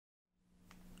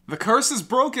The curse is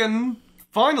broken!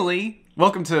 Finally!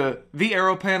 Welcome to The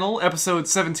Arrow Panel, episode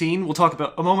 17. We'll talk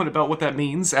about a moment about what that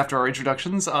means after our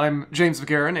introductions. I'm James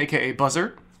McGarren, aka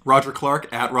Buzzer. Roger Clark,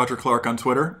 at Roger Clark on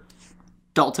Twitter.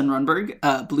 Dalton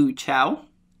Runberg, Blue Chow.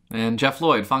 And Jeff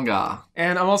Lloyd, Funga.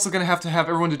 And I'm also going to have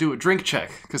everyone to do a drink check,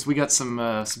 because we got some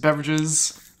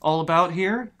beverages all about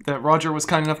here that Roger was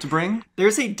kind enough to bring.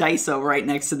 There's a Daiso right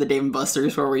next to the Dave &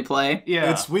 Buster's where we play. Yeah.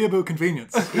 It's weeaboo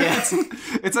convenience. Yeah.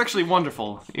 It's actually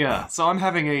wonderful. Yeah. So I'm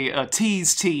having a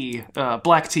Tea's Tea,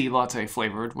 black tea latte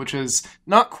flavored, which is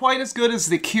not quite as good as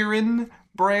the Kirin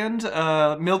brand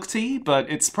milk tea, but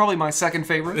it's probably my second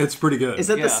favorite. It's pretty good. Is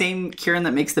that the same Kieran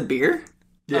that makes the beer?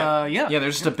 Yeah. Yeah, they're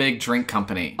just a big drink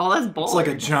company. Oh, that's baller. It's like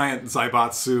a giant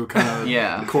Zaibatsu kind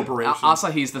of corporation.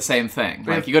 Asahi's the same thing.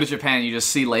 Like, you go to Japan, you just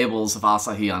see labels of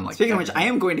Asahi on, like... Speaking of which, I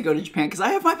am going to go to Japan because I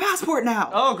have my passport now.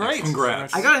 Oh, great.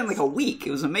 Congrats. I got it in like a week.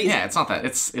 It was amazing. Yeah, it's not that.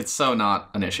 It's so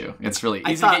not an issue. It's really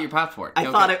easy to get your passport. I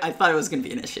thought it was going to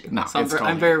be an issue. No, so it's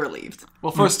totally I'm very relieved.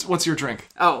 Well, first, what's your drink?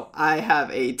 Oh, I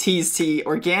have a Tea's Tea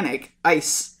Organic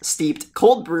Ice Steeped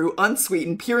Cold Brew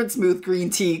Unsweetened Pure and Smooth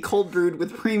Green Tea Cold Brewed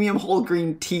with Premium Whole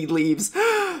Green Tea Leaves.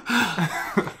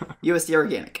 USD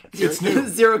Organic. It's new.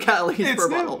 0 calories per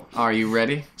new. bottle. Are you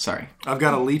ready? Sorry. I've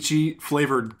got a lychee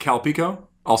flavored Calpico,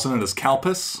 also known as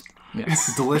Calpis. Yes.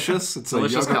 It's delicious. It's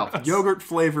Delicious a Calpis. yogurt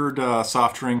flavored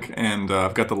soft drink, and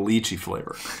I've got the lychee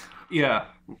flavor. Yeah.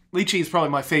 Lychee is probably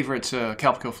my favorite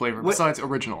Calpico flavor, besides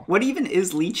original. What even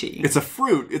is lychee? It's a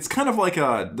fruit. It's kind of like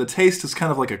the taste is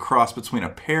kind of like a cross between a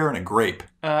pear and a grape.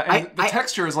 And the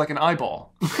texture is like an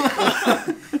eyeball.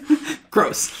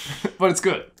 Gross. But it's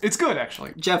good. It's good,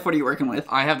 actually. Jeff, what are you working with?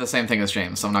 I have the same thing as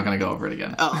James, so I'm not going to go over it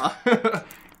again.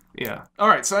 Yeah. All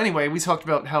right, so anyway, we talked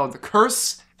about how the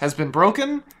curse has been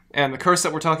broken, and the curse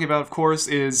that we're talking about, of course,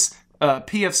 is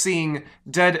PFCing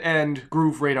Dead End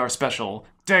Groove Radar Special.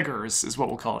 DEGRS is what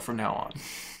we'll call it from now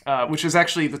on. Which is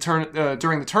actually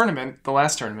during the tournament, the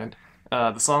last tournament,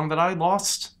 the song that I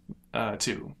lost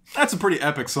to. That's a pretty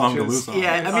epic song to lose on.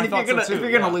 Yeah, I mean, if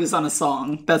you're gonna lose on a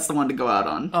song, that's the one to go out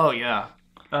on. Oh, yeah.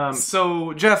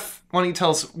 So, Jeff, why don't you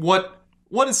tell us what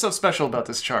is so special about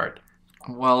this chart?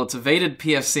 Well, it's evaded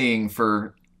PFCing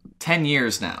for 10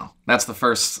 years now. That's the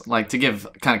first, to give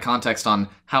kind of context on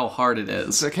how hard it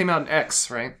is. So it came out in X,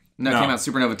 right? No, it came out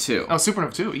SuperNOVA 2. Oh,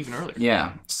 SuperNOVA 2, even earlier.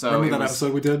 Yeah. So Remember that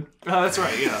episode we did? That's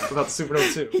right, yeah, about the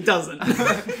Supernova 2. He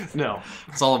doesn't. No.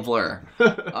 It's all a blur.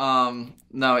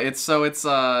 No, it's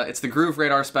the Groove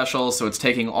Radar Special, so it's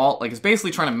taking it's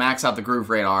basically trying to max out the Groove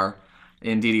Radar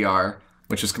in DDR,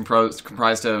 which is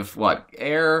comprised of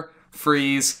air,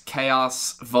 freeze,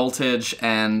 chaos, voltage,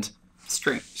 and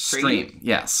stream.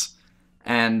 Yes.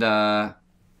 And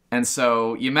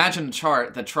so you imagine a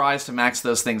chart that tries to max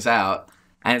those things out,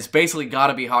 and it's basically got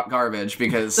to be hot garbage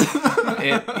because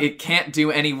it can't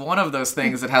do any one of those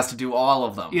things. It has to do all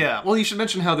of them. Yeah, well, you should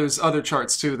mention how there's other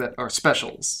charts, too, that are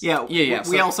specials. Yeah. We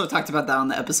So, also talked about that on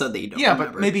the episode that you don't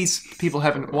remember. But maybe people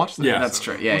haven't watched them. Yeah, that's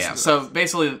true. Yeah. So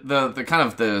basically, the kind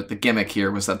of the gimmick here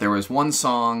was that there was one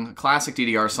song, classic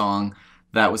DDR song,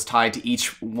 that was tied to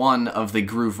each one of the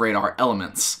Groove Radar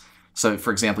elements. So,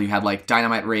 for example, you had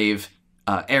Dynamite Rave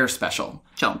Air Special.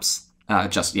 Jumps.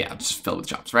 Just filled with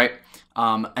jumps, right?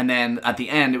 And then at the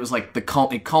end, it was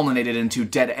it culminated into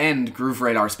Dead End Groove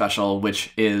Radar Special,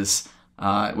 which was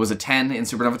a 10 in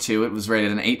SuperNOVA 2. It was rated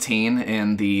an 18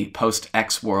 in the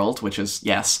post-X world, which is,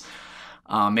 yes,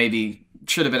 maybe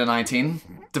should have been a 19.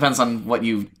 Depends on what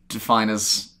you define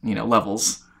as,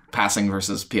 levels, passing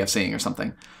versus PFCing or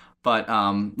something. But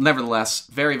nevertheless,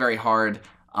 very, very hard.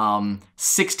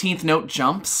 16th note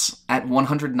jumps at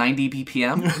 190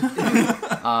 BPM.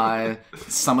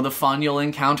 Some of the fun you'll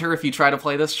encounter if you try to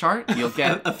play this chart, you'll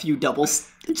get a few double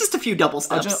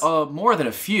steps. More than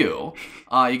a few.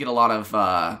 You get a lot of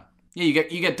you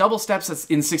get double steps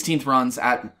in 16th runs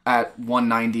at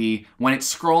 190 when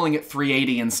it's scrolling at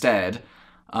 380 instead.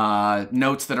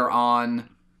 Notes that are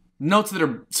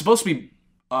supposed to be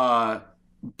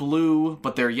blue,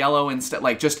 but they're yellow instead.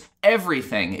 Just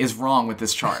everything is wrong with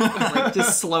this chart.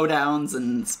 Just slowdowns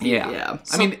and speed. Yeah.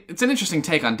 I mean, it's an interesting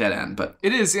take on Dead End, but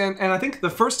It is, and I think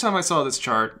the first time I saw this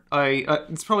chart,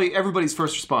 it's probably everybody's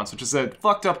first response, which is that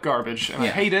fucked up garbage, and I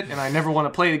hate it, and I never want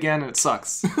to play it again, and it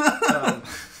sucks.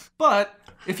 But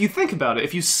if you think about it,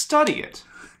 if you study it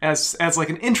as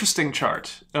an interesting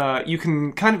chart, you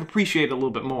can kind of appreciate it a little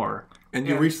bit more. And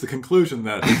you reach the conclusion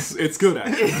that it's good,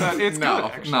 actually. It's good,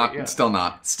 actually. Still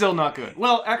not. Still not good.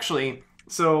 Well, actually,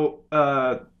 so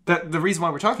the reason why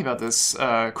we're talking about this,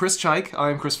 Chris Chaik,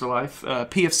 I am Chris for Life,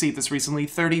 PFC'd this recently,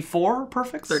 34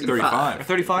 perfects? 35.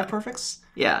 35 perfects?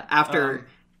 Yeah, after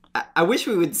I wish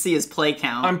we would see his play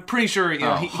count. I'm pretty sure,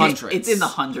 hundreds. It's in the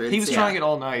hundreds. he was yeah. trying it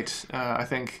all night, I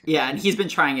think. Yeah, and he's been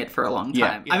trying it for a long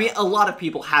time. Yeah. I mean, a lot of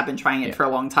people have been trying it for a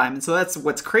long time, and so that's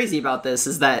what's crazy about this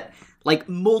is that, like,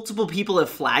 multiple people have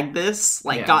flagged this,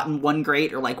 like, gotten one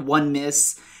great or, like, one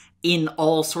miss in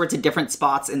all sorts of different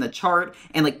spots in the chart,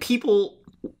 and, like, people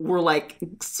were, like,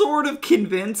 sort of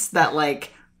convinced that,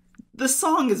 like, the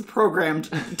song is programmed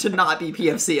to not be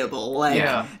PFCable. Like,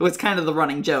 it was kind of the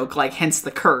running joke, like, hence the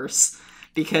curse.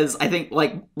 Because I think,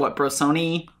 like, what,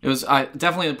 Brosoni? It was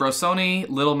definitely Brosoni,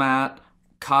 Little Matt,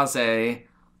 Kaze.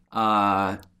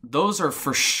 Those are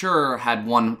for sure had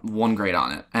one grade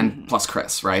on it, and plus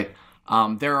Chris, right?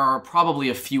 There are probably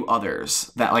a few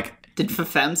others that, like... Did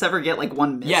Fefems ever get, like,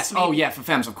 one miss? Yes, maybe? oh yeah,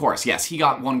 Fefems, of course, yes. He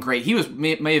got one grade. He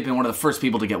may have been one of the first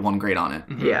people to get one grade on it.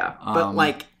 Yeah, but,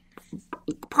 like,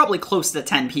 probably close to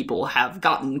 10 people have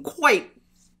gotten quite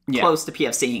close to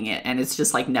PFCing it, and it's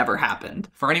just, like, never happened.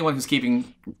 For anyone who's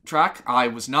keeping track, I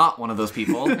was not one of those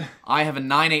people. I have a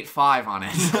 985 on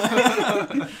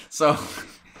it. So,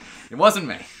 it wasn't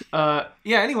me.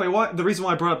 Anyway, the reason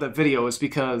why I brought up that video is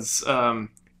because, so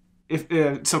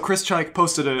Chris Chike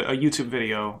posted a YouTube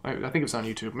video, I think it was on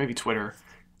YouTube, maybe Twitter,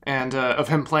 and of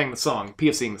him playing the song,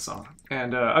 PFCing the song.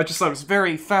 And I just thought it was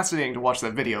very fascinating to watch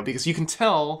that video, because you can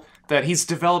tell that he's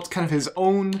developed kind of his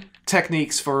own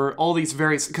techniques for all these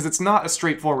various... Because it's not a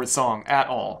straightforward song at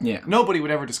all. Yeah. Nobody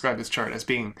would ever describe this chart as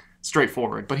being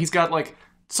straightforward, but he's got, like,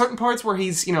 certain parts where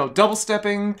he's,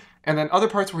 double-stepping, and then other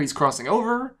parts where he's crossing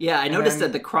over. Yeah, I noticed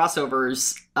that the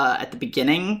crossovers at the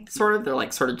beginning, sort of, they're,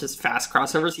 like, sort of just fast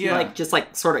crossovers. He, like, just,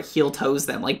 like, sort of heel-toes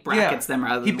them, like, brackets them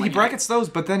rather than, he brackets those,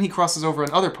 but then he crosses over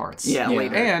in other parts. Yeah,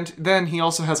 later. And then he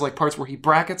also has, like, parts where he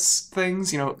brackets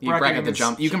things, You bracket the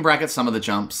jump. You can bracket some of the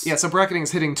jumps. Yeah, so bracketing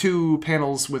is hitting 2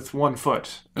 panels with 1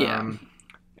 foot. Yeah.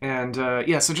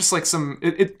 So just, like,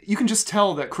 you can just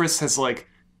tell that Chris has, like,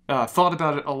 thought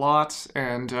about it a lot,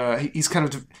 and he's kind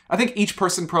of... I think each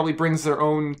person probably brings their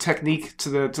own technique to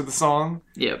the song.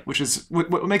 Yep. Which is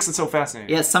what makes it so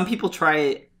fascinating. Yeah, some people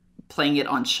try playing it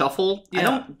on shuffle.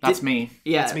 Yeah, that's me.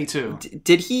 Yeah, that's me too.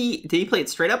 Did he play it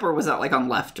straight up, or was that, like, on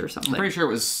left or something? I'm pretty sure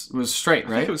it was straight,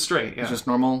 right? I think it was straight, yeah. It was just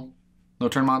normal, no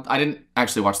turn mod. I didn't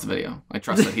actually watch the video. I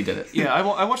trust that he did it. Yeah, I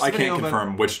watched the video. I can't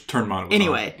confirm which turn mod it was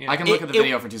Anyway. on. I can look at the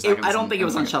video for 2 seconds. I don't think it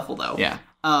was on shuffle, though. Yeah.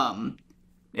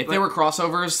 If there were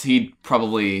crossovers, he'd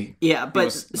probably... Yeah,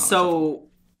 but so...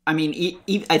 I mean,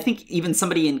 I think even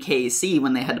somebody in KAC,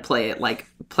 when they had to play it, like,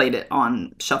 played it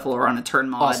on shuffle or on a turn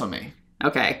mod. Also me.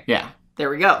 Okay. Yeah. There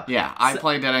we go. Yeah, I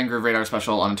played Dead End Groove Radar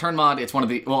Special on a turn mod. It's one of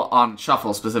the... Well, on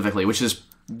shuffle specifically, which is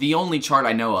the only chart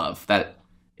I know of that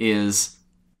is,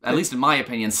 at least in my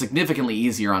opinion, significantly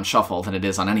easier on shuffle than it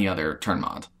is on any other turn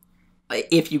mod.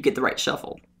 If you get the right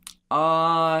shuffle.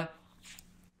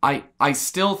 I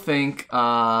still think,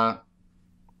 oh,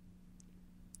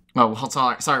 hold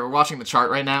on. Sorry, we're watching the chart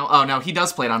right now. Oh, no, he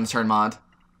does play it on the turn mod.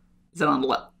 Is it on the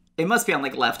left? It must be on,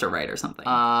 like, left or right or something.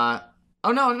 Oh,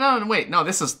 no, wait. No,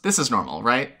 this is normal,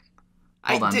 right?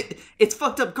 Hold on. It's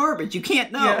fucked up garbage. You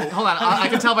can't know. Yeah, hold on. I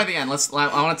can tell by the end.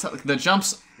 I want to tell the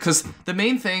jumps, because the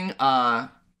main thing, oh,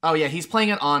 yeah, he's playing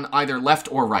it on either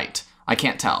left or right. I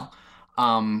can't tell.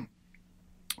 I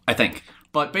think.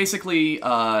 But basically,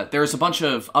 there's a bunch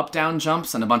of up-down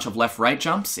jumps and a bunch of left-right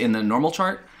jumps in the normal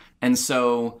chart. And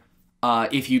so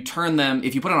if you put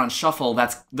it on shuffle,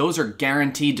 those are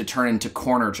guaranteed to turn into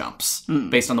corner jumps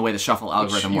based on the way the shuffle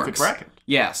algorithm works. You could bracket.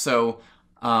 Yeah, so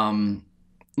some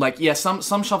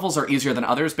shuffles are easier than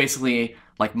others. Basically,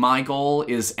 like, my goal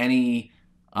is any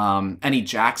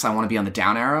jacks I want to be on the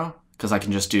down arrow, because I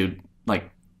can just do, like,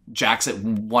 jacks at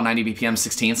 190 BPM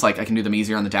 16ths, like, I can do them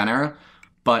easier on the down arrow.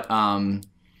 But,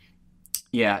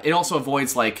 yeah, it also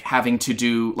avoids, like, having to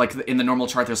do, like, in the normal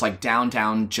chart, there's, like, down,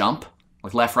 jump,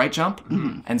 like, left, right jump.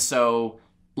 And so,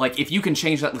 like, if you can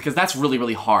change that, because that's really,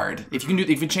 really hard. If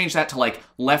you change that to, like,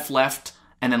 left,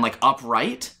 and then, like, up,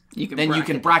 right, you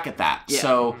can bracket that. Yeah.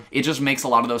 So it just makes a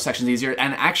lot of those sections easier.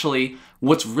 And actually,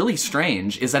 what's really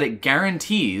strange is that it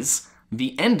guarantees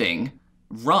the ending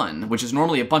run, which is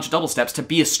normally a bunch of double steps, to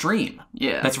be a stream.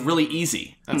 Yeah. That's really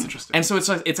easy. That's interesting. And so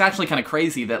it's actually kind of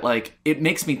crazy that, like, it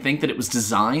makes me think that it was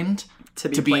designed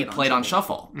to be played on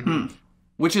shuffle. Mm-hmm.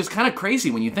 Which is kind of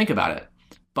crazy when you think about it.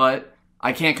 But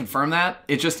I can't confirm that.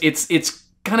 It's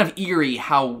kind of eerie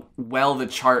how well the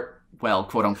chart, well,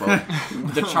 quote unquote,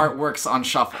 the chart works on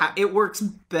shuffle. It works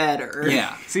better.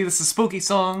 Yeah. See, this is a spooky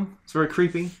song. It's very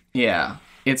creepy. Yeah.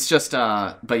 It's just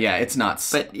but yeah, it's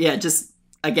nuts. But yeah, just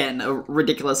again, a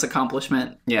ridiculous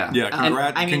accomplishment. Yeah. Yeah, I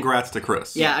mean- congrats to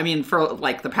Chris. Yeah, I mean, for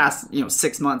like the past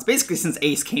 6 months, basically since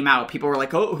Ace came out, people were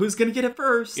like, "Oh, who's gonna get it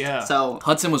first?" Yeah. So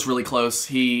Hudson was really close.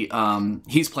 He's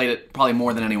played it probably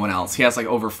more than anyone else. He has like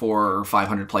over 400 or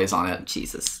 500 plays on it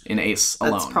Jesus, in Ace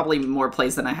alone. that's probably more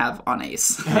plays than I have on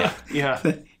Ace. Yeah.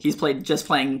 He's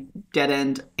playing Dead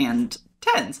End and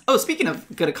Tens. Oh, speaking of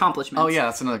good accomplishments. Oh yeah,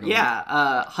 that's another good one.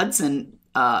 Yeah, Hudson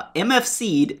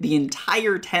MFC'd the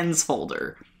entire Tens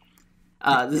folder.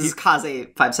 This is Kaze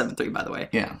 573, by the way.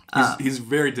 Yeah. He's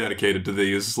very dedicated to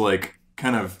these, like,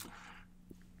 kind of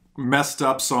messed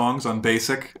up songs on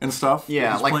Basic and stuff.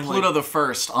 Yeah, He's like playing, Pluto the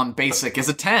First on Basic is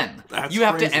a 10. That's You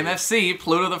have crazy. to MFC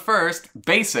Pluto the First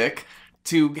Basic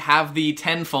to have the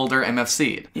 10 folder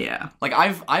MFC'd. Yeah. Like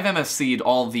I've MFC'd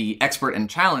all the Expert and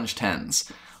Challenge 10s,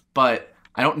 but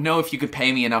I don't know if you could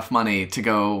pay me enough money to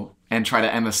go and try to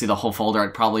MFC the whole folder.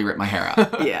 I'd probably rip my hair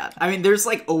out. Yeah. I mean, there's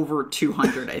like over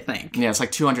 200, I think. Yeah, it's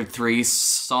like 203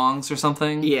 songs or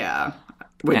something. Yeah.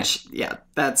 Which, yeah,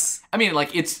 that's... I mean,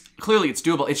 like, it's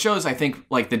doable. It shows, I think,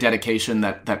 like, the dedication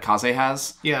that Kaze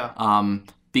has. Yeah.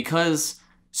 Because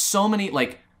so many,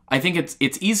 like, I think it's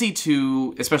easy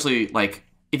to, especially, like,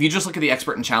 if you just look at the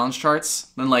Expert and Challenge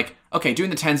charts, then, like, okay, doing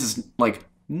the 10s is, like,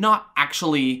 not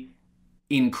actually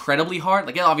incredibly hard.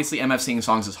 Like, yeah, obviously MFCing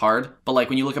songs is hard, but, like,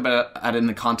 when you look at it in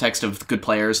the context of good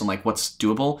players and, like, what's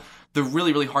doable, the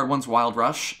really, really hard ones, Wild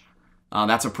Rush,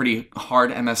 that's a pretty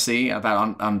hard MSC,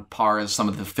 about on par as some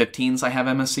of the 15s I have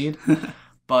MSC'd.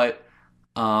 But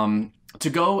to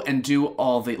go and do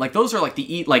all the... Like, those are like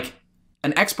like,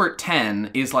 an Expert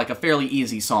 10 is like a fairly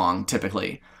easy song,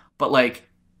 typically. But, like,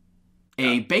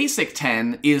 a Basic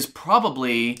 10 is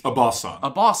probably... a boss song. A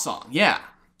boss song, yeah.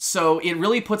 So it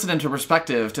really puts it into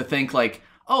perspective to think, like,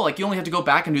 oh, like, you only have to go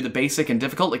back and do the basic and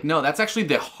difficult. Like, no, that's actually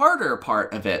the harder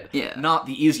part of it, Yeah. not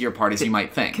the easier part, as you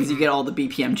might think. Because you get all the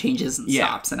BPM changes and Yeah.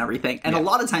 stops and everything. And a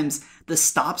lot of times, the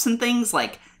stops and things,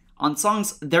 like, on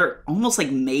songs, they're almost,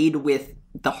 like, made with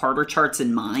the harder charts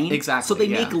in mind. Exactly, So they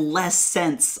yeah. make less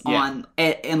sense Yeah. on...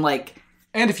 And, like...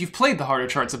 And if you've played the harder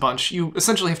charts a bunch, you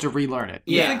essentially have to relearn it.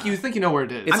 Yeah. You think you know where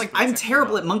it is. I'm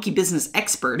terrible at Monkey Business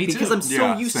Expert Me because too. I'm so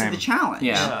Yeah, used same. to the challenge.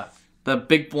 Yeah. Yeah. The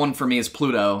big one for me is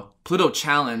Pluto. Pluto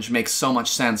Challenge makes so much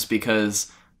sense because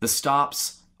the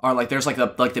stops are like, there's like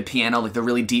the piano, like the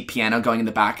really deep piano going in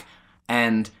the back,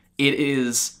 and it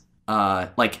is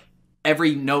like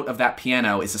every note of that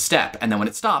piano is a step, and then when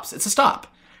it stops, it's a stop.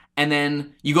 And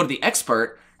then you go to the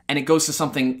Expert, and it goes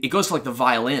to like the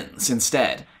violins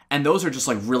instead. And those are just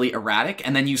like really erratic,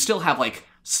 and then you still have like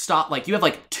you have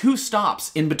like 2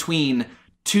 stops in between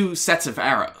 2 sets of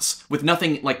arrows with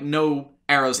nothing, like no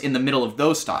arrows in the middle of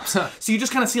those stops. So you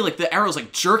just kind of see like the arrows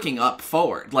like jerking up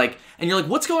forward, like, and you're like,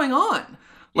 what's going on?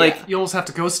 Like, Yeah. You almost have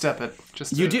to go step it.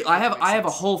 Just you to- do. I have a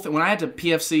whole thing. When I had to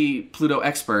PFC Pluto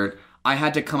Expert, I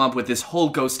had to come up with this whole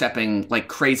go stepping like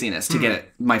craziness to get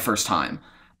it my first time,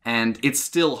 and it's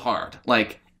still hard.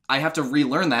 Like, I have to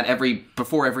relearn that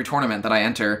before every tournament that I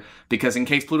enter, because in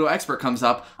case Pluto Expert comes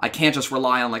up, I can't just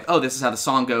rely on like, oh, this is how the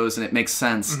song goes and it makes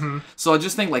sense. So I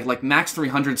just think like Max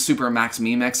 300 Super Max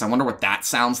Me Mix. I wonder what that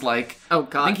sounds like. Oh,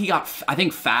 God. I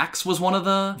think Fax was one of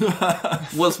the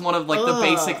the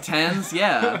basic 10s.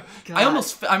 Yeah.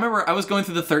 I remember I was going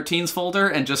through the 13s folder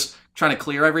and just trying to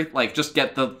clear just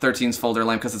get the 13s folder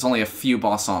lame, because it's only a few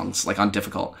boss songs like on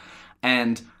difficult.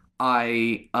 And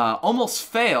I almost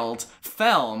failed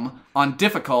Felm on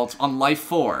difficult on Life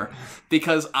 4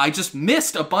 because I just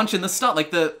missed a bunch in the stuff.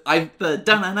 Like The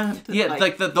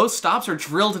dun-dun-dun, those stops are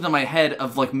drilled into my head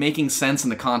of like making sense in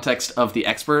the context of the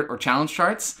Expert or Challenge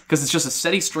charts, because it's just a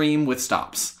steady stream with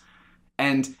stops.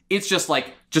 And it's just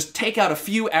like, just take out a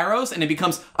few arrows and it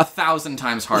becomes 1,000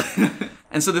 times harder.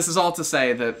 And so this is all to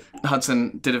say that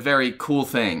Hudson did a very cool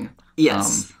thing.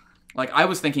 Yes. Like, I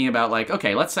was thinking about, like,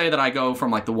 okay, let's say that I go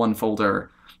from, like, the 1 folder,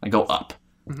 I go up.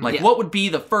 Like, Yeah. what would be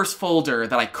the first folder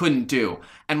that I couldn't do?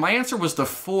 And my answer was the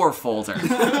 4 folder.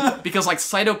 Because, like,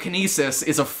 Cytokinesis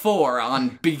is a 4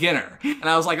 on beginner. And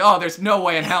I was like, oh, there's no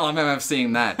way in hell I'm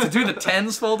MFCing that. To do the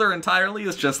 10s folder entirely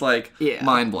is just, like, Yeah.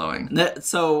 mind-blowing.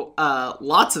 So,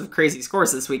 lots of crazy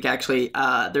scores this week, actually.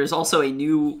 There's also a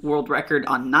new world record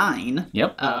on 9.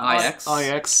 Yep. IX.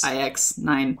 IX. IX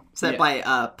 9, set Yeah.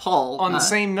 by Paul. On the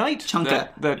same night Chunka.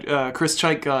 that Chris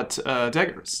Chike got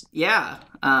DEGRS. Yeah.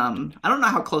 I don't know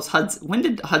how close Hudson... When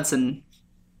did Hudson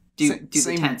do the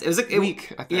Same 10s? It was a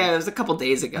week, I think. Yeah, it was a couple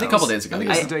days ago. A couple days ago. I think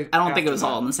yeah. it was the day I don't think it after was that.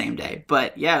 all on the same day,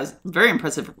 but yeah, it was a very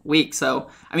impressive week. So,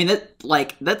 I mean, that's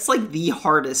like the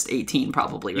hardest 18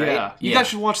 probably, right? Yeah. You Yeah. guys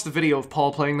should watch the video of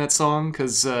Paul playing that song,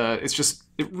 because it's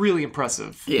really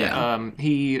impressive. Yeah.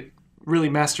 He really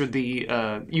mastered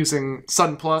the using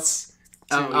Sudden Plus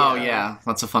Oh yeah,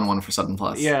 that's a fun one for Sudden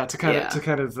Plus. Yeah, to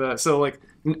kind of so like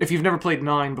if you've never played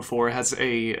 9 before, it has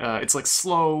a it's like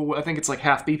slow. I think it's like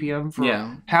half BPM for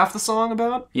half the song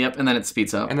about. Yep, and then it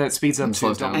speeds up. And then it speeds up,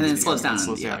 slows down, and then it slows down.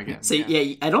 Again. So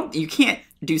you can't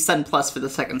do Sudden Plus for the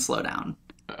second slowdown.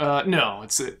 No,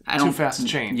 it's too fast to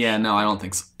change. Yeah, no, I don't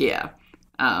think so. Yeah.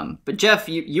 But Jeff,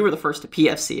 you were the first to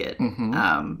PFC it,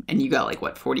 and you got like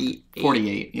what 48?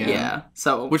 48, yeah. Yeah.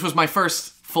 So which was my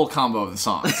first full combo of the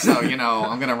song. So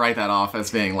I'm gonna write that off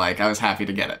as being like I was happy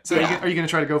to get it. So are you gonna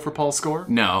try to go for Paul's score?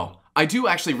 No, I do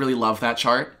actually really love that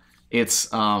chart. It's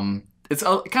kind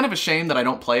of a shame that I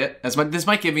don't play it as much. This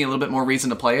might give me a little bit more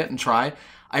reason to play it and try.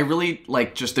 I really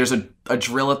like there's a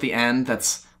drill at the end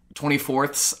that's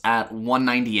 24ths at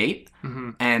 198,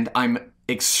 and I'm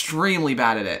extremely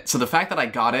bad at it. So the fact that I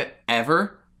got it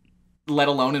ever, let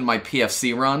alone in my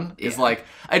PFC run, is like,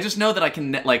 I just know that I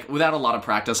can, like, without a lot of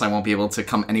practice, I won't be able to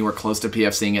come anywhere close to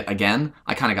PFCing it again.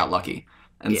 I kind of got lucky.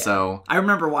 And so I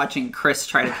remember watching Chris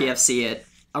try to PFC it.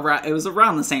 It was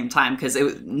around the same time because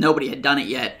nobody had done it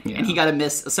yet, and he got a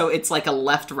miss. So it's like a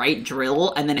left-right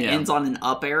drill, and then it ends on an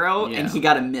up arrow, and he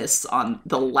got a miss on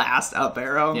the last up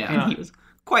arrow, and he was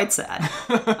quite sad.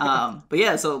 But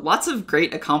yeah, so lots of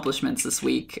great accomplishments this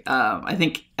week. I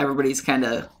think everybody's kind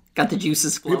of got the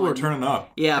juices flowing. People are turning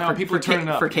up. Yeah, people are turning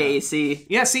up for KAC.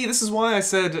 Yeah, see, this is why I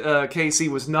said KAC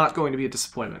was not going to be a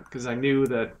disappointment, because I knew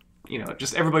that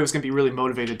just everybody was going to be really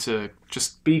motivated to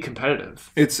just be competitive.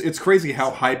 It's crazy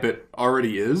how hype it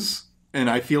already is, and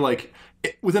I feel like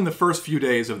within the first few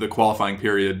days of the qualifying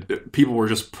period, people were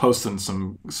just posting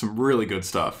some really good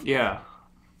stuff. Yeah.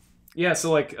 Yeah,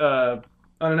 so like, I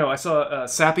don't know, I saw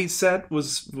Sappy's set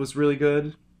was really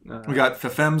good. We got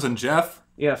Fefems and Jeff.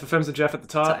 Yeah, Fefems and Jeff at the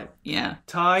top. Yeah.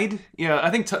 Tied. Yeah, I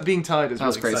think being tied is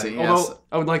really crazy. exciting. Yes. Although,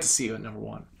 I would like to see you at number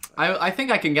 1. I think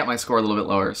I can get my score a little bit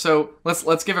lower. So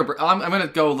let's give a. I'm going to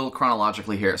go a little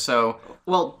chronologically here. So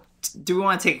do we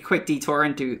want to take a quick detour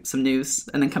and do some news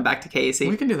and then come back to KAC?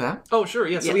 We can do that. Oh sure,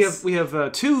 yeah. So we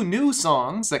have 2 new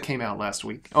songs that came out last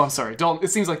week. Oh, I'm sorry, Dalton. It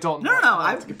seems like Dalton. No.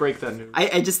 I have to break that news.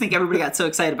 I just think everybody got so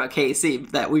excited about KAC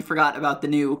that we forgot about the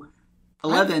new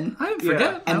 11. I didn't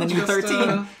forget. And the new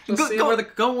 13.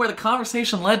 Go where the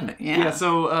conversation led me. Yeah.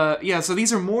 So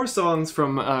these are more songs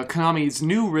from Konami's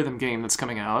new rhythm game that's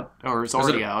coming out, or is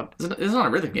already out. It's not a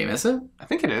rhythm game, is it? I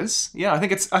think it is. Yeah, I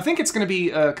think it's going to be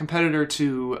a competitor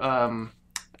to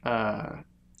the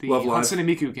Love Live? Hatsune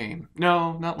Miku game.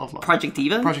 No, not Love Live. Project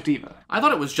Diva? Project Diva. I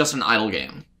thought it was just an idle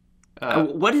game.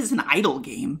 What is an idle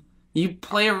game? You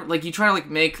play you try to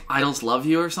make idols love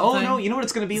you or something. Oh no, you know what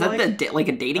it's going to be Is like? that like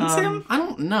a dating sim? I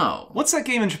don't know. What's that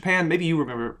game in Japan? Maybe you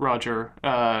remember, Roger,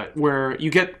 where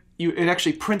it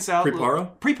actually prints out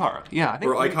Prepara? Prepara. Yeah, I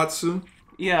think. Or Aikatsu?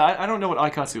 Yeah, I don't know what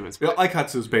Aikatsu is. Yeah,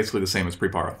 Aikatsu is basically the same as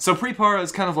Prepara. So Prepara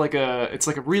is kind of like a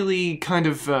really kind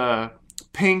of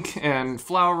pink and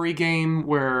flowery game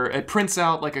where it prints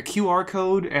out like a QR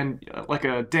code and like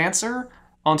a dancer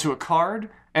onto a card.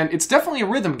 And it's definitely a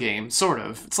rhythm game, sort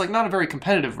of. It's like not a very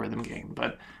competitive rhythm game,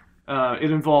 but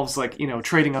it involves like,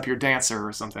 trading up your dancer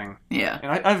or something. Yeah. And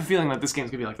I have a feeling that this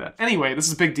game's gonna be like that. Anyway, this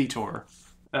is a big detour.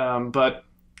 But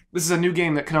this is a new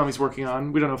game that Konami's working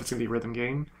on. We don't know if it's gonna be a rhythm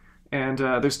game. And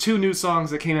there's 2 new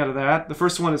songs that came out of that. The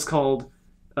first one is called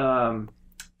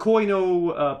Koi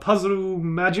no Puzzle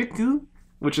Magic,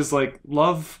 which is like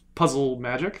love puzzle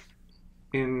magic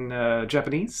in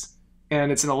Japanese.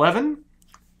 And it's an 11.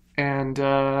 And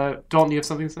Dalton, you have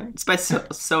something to say? It's by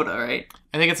Soda, right?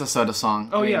 I think it's a Soda song.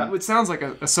 Oh, yeah. It sounds like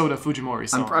a Soda Fujimori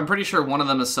song. I'm pretty sure one of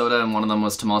them is Soda and one of them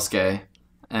was Tomosuke.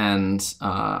 And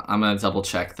I'm going to double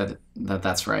check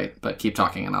that's right. But keep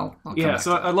talking and I'll come back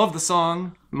so I love the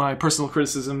song. My personal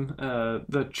criticism.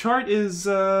 The chart is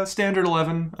standard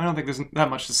 11. I don't think there's that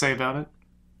much to say about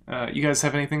it. You guys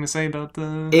have anything to say about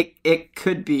the... It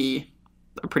could be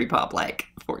a pretty pop like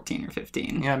 14 or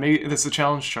 15. Yeah, maybe it's a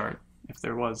challenge chart. If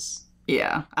there was.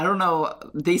 Yeah, I don't know.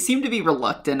 They seem to be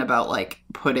reluctant about like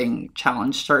putting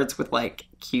challenge charts with like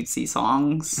cutesy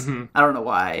songs. Mm-hmm. I don't know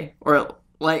why, or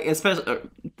like especially,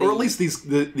 or at least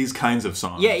these kinds of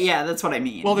songs. Yeah, that's what I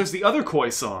mean. Well, there's the other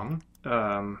Koi song.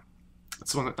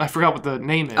 It's one that, I forgot what the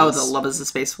name is. Oh, the Love Is a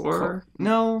Space War.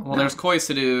 No. Well, there's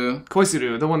Koisudu.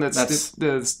 Koisudu, the one that's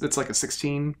like a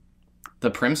 16. The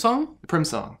Prim song. The Prim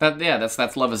song.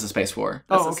 That's Love Is a Space War.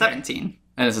 That's a 17.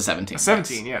 And it's a 17. A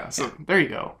 17, yeah. So there you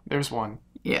go. There's one.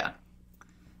 Yeah.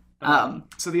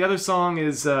 So the other song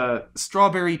is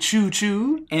Strawberry Chu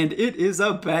Chu. And it is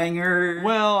a banger.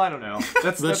 Well, I don't know.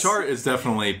 The chart is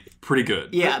definitely pretty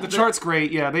good. Yeah, The chart's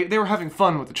great. Yeah, they were having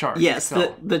fun with the chart. Yes, you can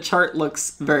tell. the chart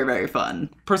looks very, very fun.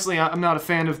 Personally, I'm not a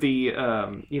fan of the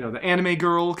the anime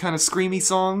girl kind of screamy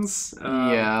songs.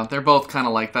 Yeah, they're both kind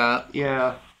of like that.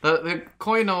 Yeah. The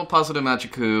Koi no Pasudo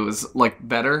Machiku is like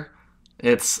better.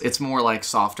 It's more like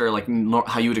softer, like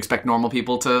how you would expect normal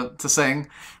people to sing.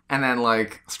 And then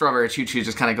like Strawberry Choo Choo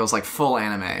just kind of goes like full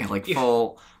anime, like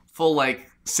full like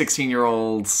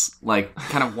 16-year-olds, like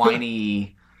kind of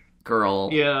whiny girl.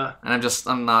 Yeah. And I'm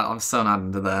so not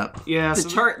into that. Yeah.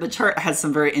 The chart has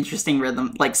some very interesting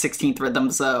rhythm, like 16th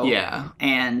rhythms though. Yeah.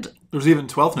 And There's even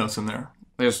 12th notes in there.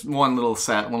 There's one little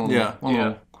set, one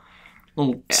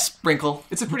little sprinkle.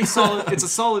 It's a pretty solid. It's a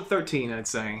solid 13, I'd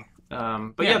say.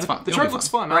 But Yeah, it's fun. the It'll chart be looks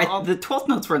fun. fun. right, the 12th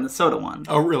notes were in the Soda one.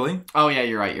 Oh, really? Oh yeah,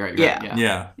 you're right.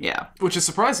 Yeah. Yeah. Which is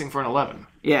surprising for an 11.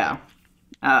 Yeah.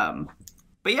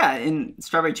 But yeah, in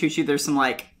Strawberry Choo Choo, there's some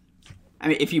like, I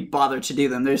mean, if you bother to do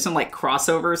them, there's some like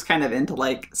crossovers kind of into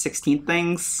like 16th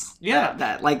things. Yeah.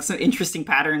 That like some interesting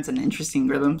patterns and interesting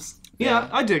rhythms. Yeah,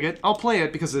 I dig it. I'll play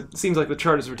it because it seems like the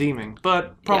chart is redeeming,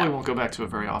 but probably Yeah. won't go back to it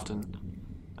very often.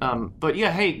 But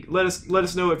yeah, hey, let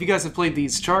us know if you guys have played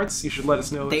these charts. You should let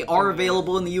us know. They are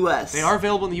available in the U.S. They are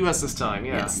available in the U.S. this time.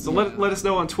 Yeah. Yes. So let us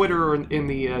know on Twitter or in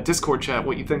the Discord chat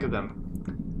what you think of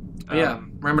them. Yeah.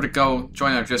 Remember to go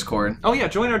join our Discord. Oh yeah,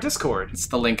 join our Discord.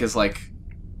 The link is like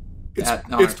It's on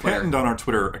our Twitter. pinned on our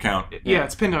Twitter account. Yeah,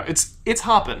 it's pinned. It's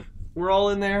hopping. We're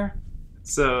all in there.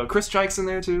 So Chris Chike's in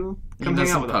there too. Come hang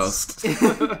out with us.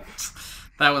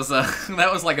 That was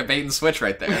like a bait and switch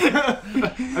right there.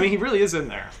 I mean, he really is in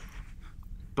there.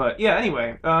 But yeah,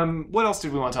 anyway, what else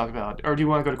did we want to talk about? Or do you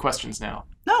want to go to questions now?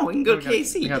 No, we can go to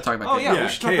KC. We gotta talk about Oh, KC. yeah. we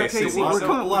should talk about KSC.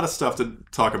 KC. A lot of stuff to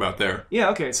talk about there. Yeah,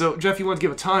 okay. So, Jeff, you want to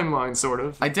give a timeline, sort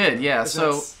of? I did, yeah. So,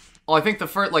 That's- well, I think the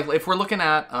first, like, if we're looking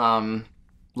at, I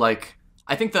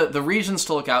think the regions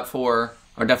to look out for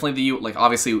are definitely like,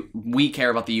 obviously, we care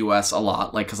about the U.S. a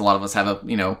lot, like, because a lot of us have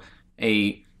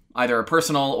either a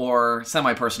personal or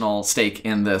semi-personal stake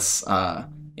in this,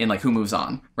 in, like, who moves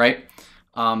on, right?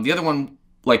 The other one,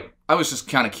 like, I was just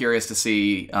kind of curious to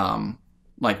see,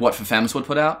 like, what FFEMS would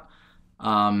put out.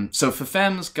 So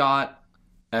FFEMS got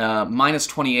minus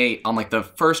 28 on, like, the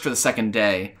first or the second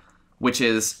day, which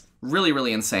is really,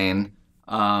 really insane.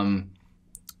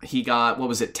 He got,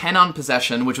 10 on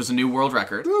Possession, which was a new world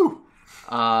record. Woo!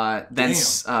 Then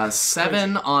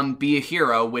 7 on Be a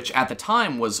Hero, which at the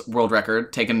time was world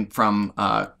record, taken from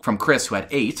Chris, who had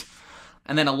 8.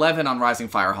 And then 11 on Rising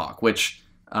Firehawk, which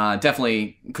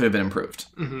definitely could have been improved.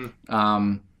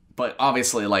 Mm-hmm. But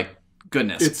obviously, like,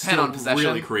 goodness, It's 10 on Possession.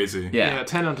 really crazy. Yeah,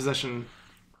 10 on Possession.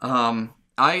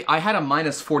 I had a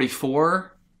minus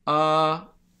 44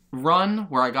 run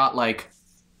where I got, like,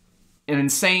 an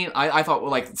insane... I thought,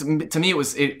 like, to me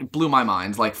it blew my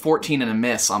mind. Like, 14 and a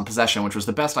miss on Possession, which was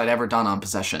the best I'd ever done on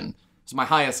Possession. It was my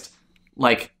highest,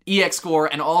 like, EX score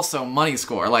and also money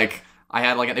score. Like, I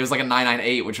had, like, it was like a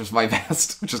 998, which was my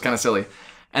best, which was kind of silly.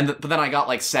 But then I got,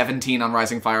 like, 17 on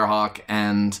Rising Firehawk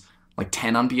and, like,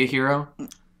 10 on Be a Hero.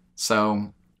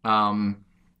 So,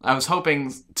 I was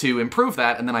hoping to improve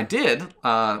that, and then I did.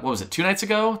 What was it, 2 nights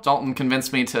ago? Dalton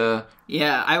convinced me to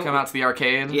come out to the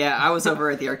arcade. Yeah, I was over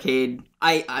at the arcade.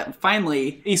 I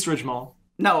finally... East Ridge Mall.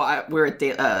 No, we're at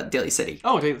Daly City.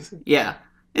 Oh, Daily. Yeah.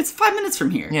 It's 5 minutes from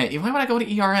here. Yeah, why would I go to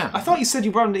ERM? I thought you said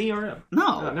you brought him to ERM.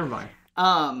 No. Never mind.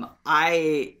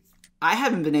 I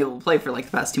haven't been able to play for like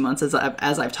the past 2 months as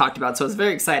I've talked about, so I was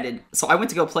very excited. So I went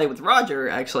to go play with Roger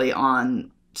actually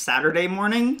on Saturday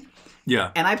morning,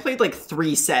 Yeah. and I played like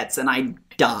 3 sets and I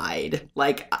died.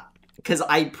 Like, because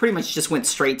I pretty much just went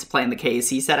straight to playing the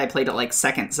KC set. I played it like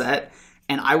second set,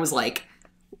 and I was like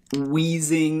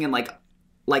wheezing and like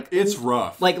It's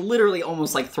rough. like literally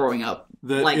almost like throwing up.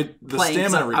 The playing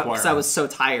stamina because I was requirement. so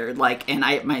tired, like, and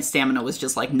my stamina was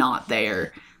just like not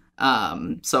there.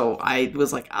 So I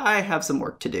was like, I have some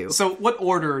work to do. So, what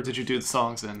order did you do the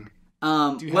songs in?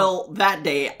 Well, that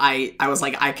day I was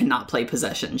like, I cannot play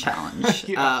Possession Challenge.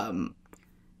 Yeah.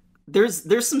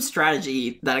 There's some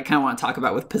strategy that I kind of want to talk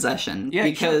about with Possession, Yeah,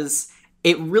 because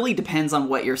it really depends on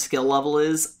what your skill level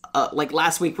is. Like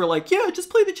last week we're like, yeah,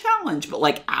 just play the challenge, but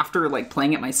like after like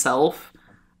playing it myself,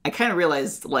 I kind of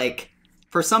realized like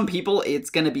for some people it's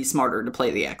going to be smarter to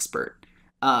play the expert.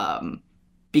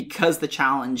 Because the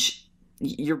challenge,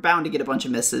 you're bound to get a bunch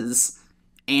of misses,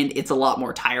 and it's a lot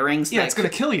more tiring. So Yeah, it's going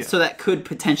to kill you. So that could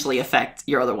potentially affect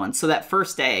your other ones. So that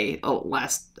first day,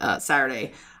 last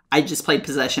Saturday, I just played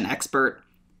Possession Expert,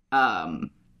 I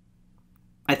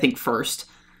think first.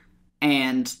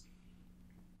 And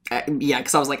Yeah,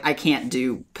 because I was like, I can't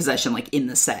do possession like in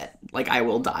the set. Like I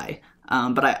will die.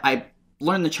 But I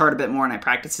learned the chart a bit more and I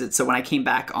practiced it. So when I came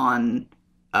back on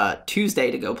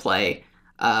Tuesday to go play,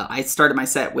 I started my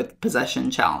set with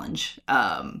possession challenge.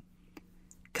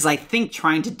 Because I think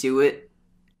trying to do it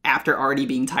after already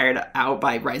being tired out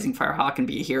by Rising Firehawk and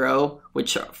Be a Hero,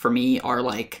 which for me are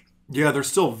like... Yeah, they're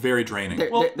still very draining.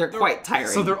 They're quite tiring.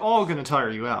 So they're all going to tire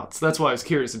you out. So that's why I was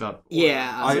curious about...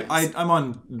 Yeah. I'm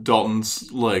on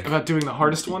Dalton's, like... About doing the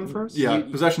hardest one first? Yeah,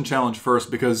 possession challenge first,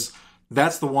 because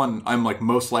that's the one I'm, like,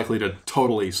 most likely to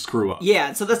totally screw up.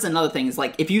 Yeah, so that's another thing, is,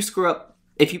 like, if you screw up...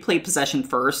 If you play possession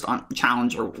first on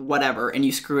challenge or whatever, and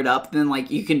you screw it up, then,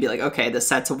 like, you can be like, okay, the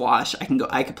set's a wash,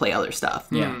 I could play other stuff.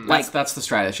 Yeah, that's the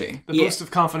strategy. The boost of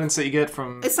confidence that you get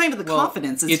from... It's not even the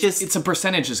confidence, It's a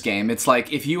percentages game. It's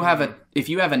like, if you have a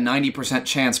 90%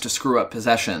 chance to screw up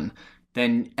possession,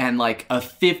 then, and, like, a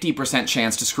 50%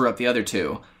 chance to screw up the other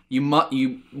two,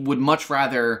 you would much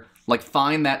rather, like,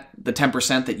 find that, the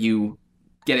 10% that you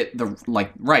get it,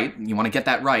 right, you want to get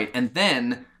that right, and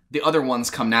then... the other ones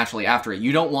come naturally after it.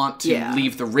 You don't want to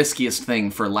leave the riskiest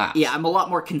thing for last. Yeah, I'm a lot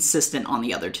more consistent on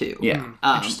the other two. Yeah.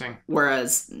 Interesting.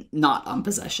 Whereas not on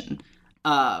possession.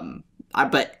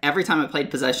 But every time I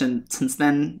played possession since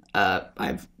then,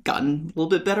 I've gotten a little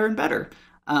bit better and better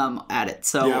at it.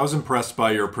 So yeah, I was impressed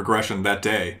by your progression that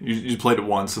day. You played it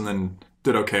once and then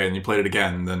did okay, and you played it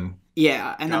again, and then...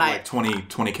 Yeah, and then like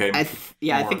 20K I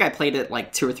think I played it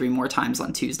like 2 or 3 more times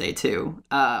on Tuesday too.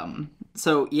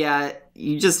 So yeah,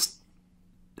 you just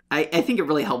I think it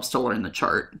really helps to learn the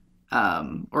chart.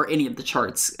 Or any of the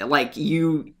charts. Like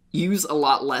you use a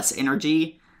lot less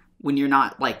energy when you're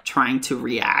not like trying to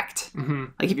react. Mm-hmm.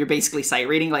 Like if you're basically sight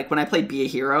reading, like when I played Be a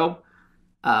Hero,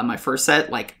 my first set,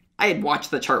 like I had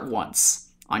watched the chart once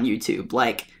on YouTube,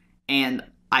 like, and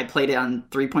I played it on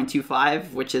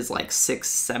 3.25, which is like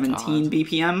 617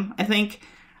 BPM, I think,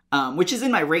 which is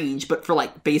in my range, but for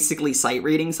like basically sight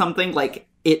reading something, like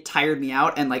it tired me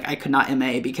out, and like I could not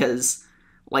MA because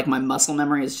like my muscle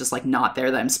memory is just like not there,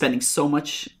 that I'm spending so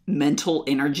much mental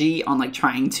energy on like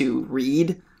trying to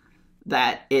read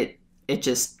that it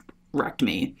just wrecked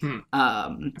me.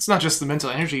 It's not just the mental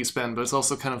energy you spend, but it's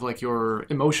also kind of like your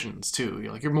emotions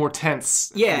too. You're more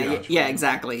tense. Yeah,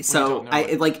 exactly. So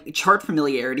I like chart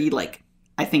familiarity, like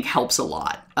I think helps a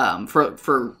lot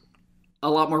for a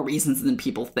lot more reasons than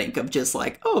people think of, just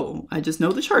like, oh, I just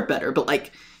know the chart better. But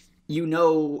like, you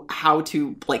know how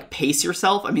to like pace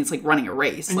yourself. I mean, it's like running a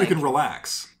race. And like, you can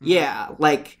relax. Yeah,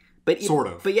 like, but sort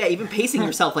of. But yeah, even pacing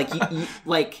yourself, like you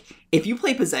like if you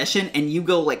play possession and you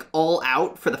go like all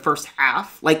out for the first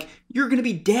half, like you're gonna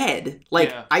be dead.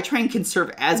 Like I try and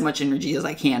conserve as much energy as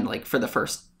I can, like for the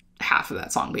first half of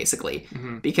that song, basically,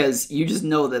 because you just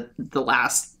know that the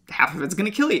last half of it's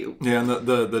gonna kill you. Yeah, and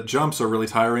the jumps are really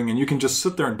tiring, and you can just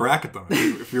sit there and bracket them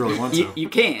if you really want to. You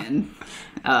can.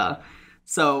 But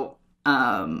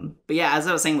yeah, as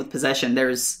I was saying with possession,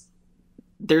 there's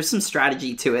some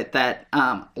strategy to it that,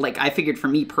 like, I figured for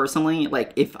me personally,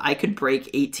 like, if I could break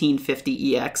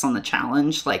 1850 EX on the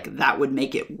challenge, like, that would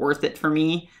make it worth it for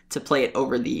me to play it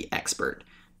over the expert.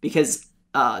 Because,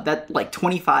 that, like,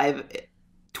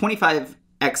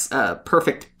 25x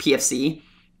perfect PFC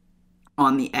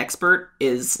on the expert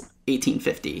is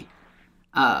 1850.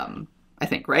 I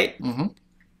think, right? Mm-hmm.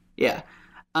 Yeah.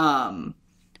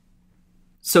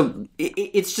 So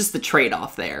it's just the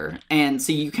trade-off there. And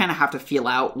so you kind of have to feel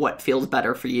out what feels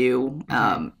better for you,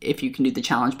 if you can do the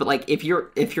challenge. But like, if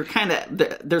you're kind of,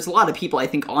 there's a lot of people I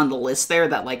think on the list there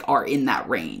that like are in that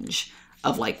range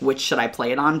of like, which should I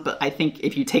play it on? But I think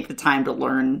if you take the time to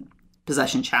learn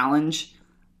possession challenge,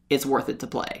 it's worth it to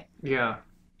play. Yeah.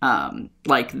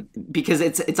 Like, because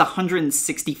it's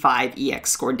 165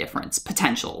 EX score difference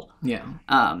potential. Yeah.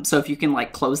 So if you can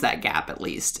like close that gap, at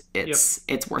least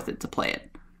it's worth it to play it.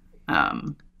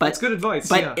 But it's good advice.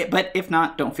 But if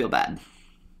not, don't feel bad.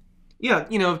 Yeah,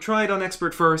 try it on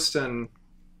expert first, and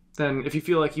then if you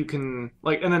feel like you can,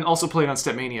 like, and then also play it on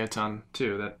Stepmania a ton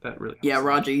too. That really helps. Yeah,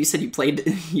 Roger, you said you played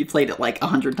it like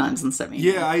 100 times on Stepmania.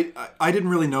 Yeah, I didn't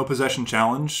really know possession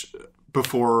challenge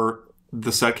before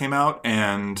the set came out,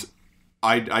 and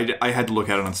I had to look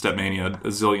at it on Stepmania a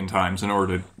zillion times in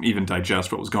order to even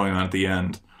digest what was going on at the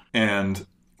end. And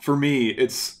for me,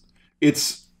 it's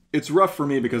rough for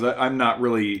me because I'm not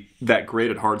really that great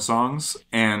at hard songs,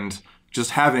 and just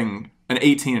having an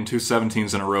 18 and 2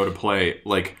 17s in a row to play,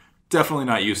 like, definitely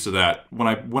not used to that. When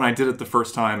I did it the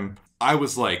first time, I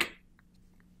was like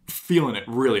feeling it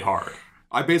really hard.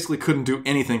 I basically couldn't do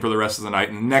anything for the rest of the night,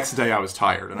 and the next day I was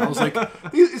tired. And I was like,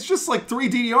 it's just like 3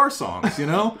 DDR songs,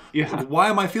 Yeah. Like, why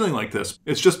am I feeling like this?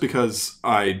 It's just because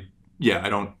I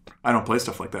don't play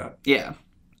stuff like that. Yeah.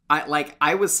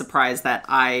 I was surprised that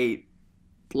my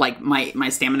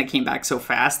stamina came back so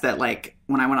fast that like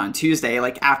when I went on Tuesday,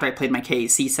 like after I played my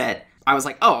KAC set, I was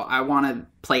like, oh, I want to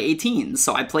play 18s.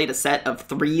 So I played a set of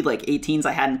 3 like 18s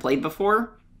I hadn't played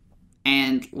before.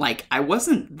 And like I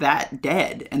wasn't that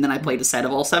dead. And then I played a set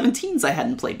of all 17s I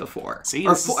hadn't played before. See,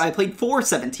 I played 4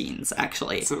 17s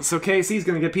actually. So KC is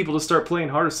going to get people to start playing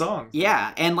harder songs.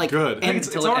 Yeah, and like Good. and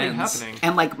It's already happening.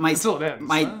 And like my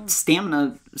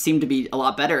stamina seemed to be a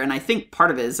lot better. And I think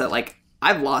part of it is that like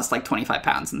I've lost like 25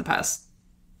 pounds in the past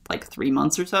like 3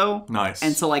 months or so. Nice.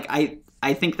 And so like I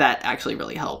think that actually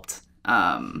really helped.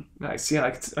 Nice. Yeah, I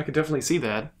could definitely see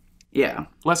that. Yeah.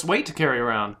 Less weight to carry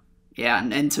around. Yeah,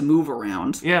 and to move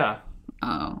around Yeah.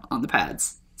 on the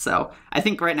pads. So I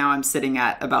think right now I'm sitting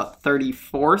at about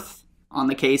 34th on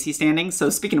the KC standings. So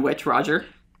speaking of which, Roger.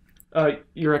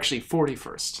 You're actually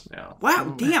 41st now.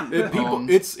 Wow, damn.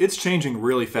 It's changing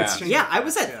really fast. changing. Yeah, I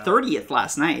was at 30th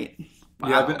last night. Wow.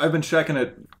 Yeah, I've been checking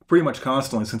it pretty much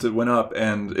constantly since it went up,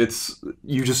 and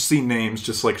you just see names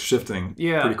just like shifting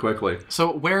pretty quickly.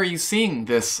 So where are you seeing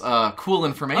this cool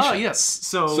information? Oh, yes.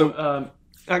 So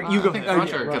you go I think ahead.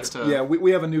 Roger gets to... Yeah,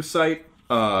 we have a new site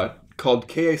called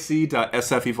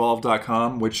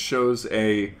kac.sfevolve.com, which shows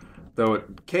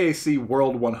KAC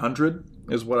World 100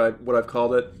 is what I've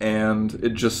called it, and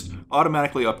it just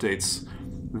automatically updates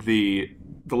the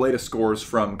latest scores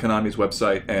from Konami's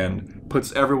website and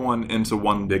puts everyone into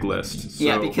one big list. So,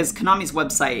 Yeah, because Konami's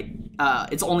website,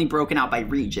 it's only broken out by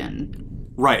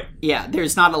region. right. Yeah,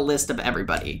 there's not a list of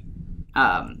everybody.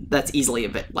 That's easily a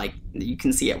bit like you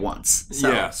can see at once.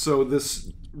 So. Yeah, so this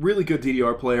really good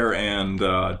DDR player and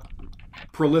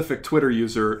prolific Twitter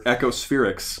user,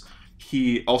 Echospherics,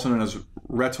 he, also known as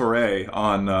Retore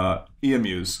on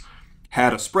EMUs,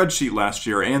 had a spreadsheet last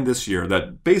year and this year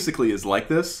that basically is like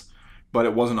this, but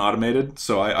it wasn't automated.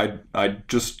 So I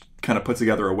just kind of put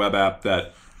together a web app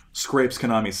that scrapes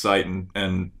Konami's site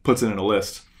and puts it in a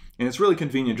list. And it's really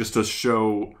convenient just to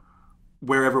show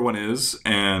where everyone is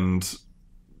and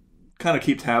kind of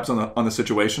keep tabs on the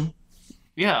situation.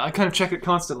 Yeah, I kind of check it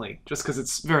constantly, just because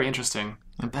it's very interesting.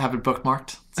 And have it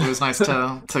bookmarked. It's always nice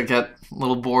to get a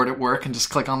little bored at work and just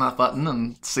click on that button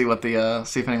and see what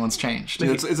see if anyone's changed.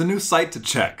 It's a new site to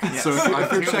check. Yes. So if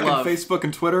you're I checking love- Facebook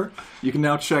and Twitter, you can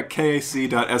now check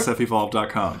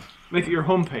kac.sfevolve.com. Make it your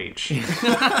homepage.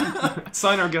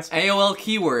 Sign our guest. AOL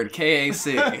keyword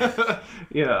KAC.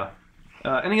 Yeah.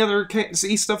 Any other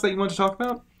KC stuff that you want to talk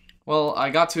about? Well, I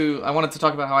wanted to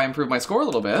talk about how I improved my score a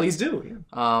little bit. Please do.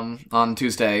 Yeah. On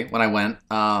Tuesday when I went.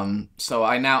 So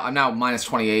I'm now minus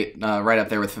 28, right up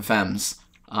there with FFMs.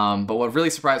 But what really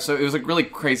surprised, so it was a really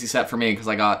crazy set for me because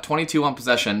I got 22 on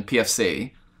possession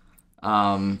PFC,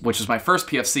 which was my first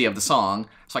PFC of the song.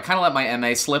 So I kind of let my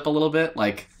MA slip a little bit,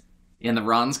 like in the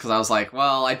runs, because I was like,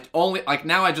 well,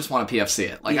 now I just want to PFC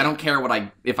it. Like, I don't care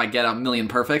if I get a million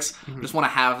perfects. I just want to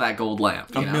have that gold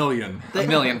lamp. A million. A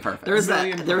million perfects. There was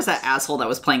that asshole that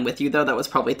was playing with you though that was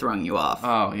probably throwing you off.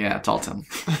 Oh yeah, Dalton.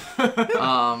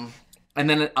 And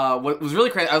then what was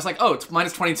really crazy, I was like, oh, it's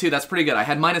minus 22. That's pretty good. I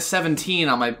had minus 17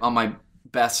 on my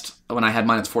best when I had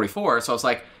minus 44. So I was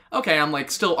like, okay, I'm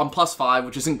plus 5,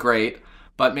 which isn't great,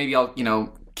 but maybe I'll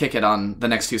kick it on the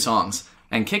next 2 songs.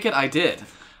 And kick it I did.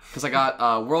 Because I got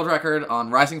a world record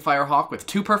on Rising Firehawk with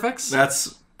 2 perfects.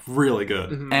 That's really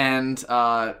good. Mm-hmm. And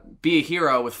Be a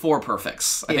Hero with 4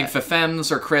 perfects. I think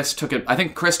Fefems or Chris took it. I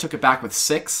think Chris took it back with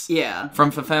 6. Yeah.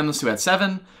 From Fefems, who had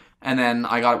 7. And then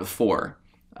I got it with 4.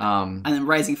 And then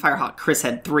Rising Firehawk, Chris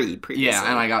had 3 previously.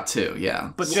 Yeah, and I got 2,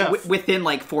 yeah. But Jeff, within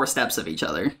like 4 steps of each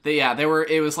other.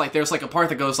 There's like a part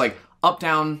that goes like up,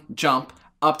 down, jump,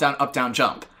 up, down,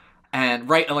 jump. And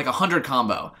right, like 100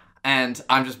 combo. And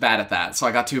I'm just bad at that, so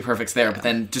I got 2 perfects there, but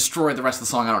then destroyed the rest of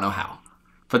the song, I don't know how.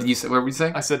 But you said, what were you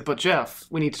saying? I said, but Jeff,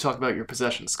 we need to talk about your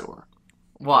possession score.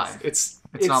 Why? It's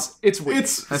It's not- It's weak.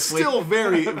 It's still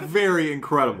very, very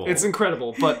incredible. It's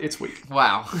incredible, but it's weak.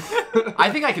 Wow.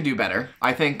 I think I could do better.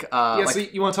 I think, Yeah. So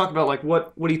you want to talk about like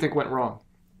what do you think went wrong?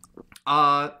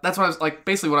 that's what I was like.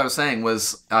 Basically, what I was saying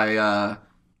was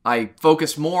I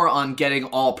focused more on getting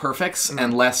all perfects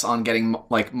and less on getting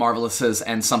like marvelouses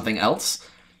and something else.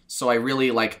 So I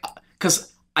really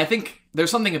because I think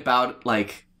there's something about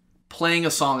like playing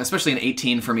a song, especially in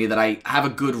 18 for me, that I have a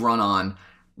good run on,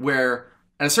 where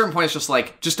at a certain point it's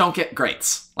just don't get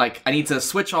greats. Like I need to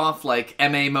switch off like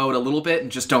MA mode a little bit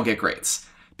and just don't get greats,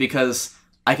 because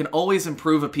I can always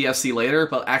improve a PFC later,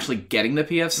 but actually getting the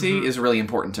PFC is really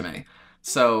important to me.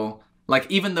 So like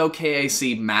even though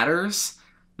KAC matters,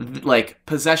 like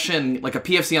possession, like a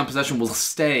PFC on possession will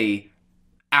stay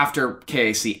after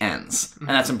KAC ends, and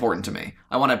that's important to me.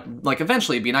 I want to, like,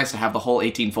 eventually it'd be nice to have the whole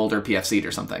 18 folder PFC'd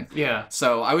or something. Yeah.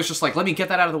 So I was just like, let me get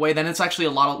that out of the way. Then it's actually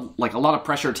a lot of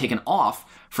pressure taken off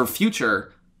for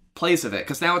future plays of it,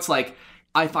 because now it's like,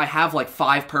 if I have like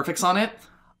 5 perfects on it,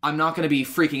 I'm not going to be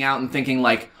freaking out and thinking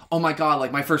like, oh my god,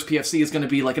 like my first PFC is going to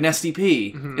be like an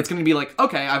SDP. It's going to be like,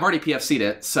 okay, I've already PFC'd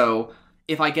it, so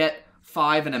if I get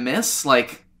 5 and a miss,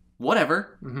 like,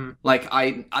 whatever. Like,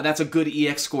 that's a good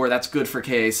EX score, that's good for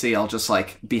KAC, I'll just,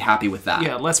 like, be happy with that.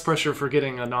 Yeah, less pressure for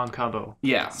getting a non-combo.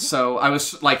 Yeah, so I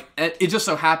was, like, it just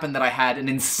so happened that I had an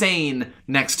insane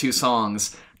next 2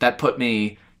 songs that put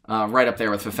me right up there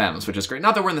with FFMs, which is great.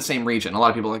 Not that we're in the same region. A lot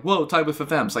of people are like, whoa, tied with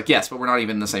FFMs. Like, yes, but we're not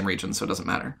even in the same region, so it doesn't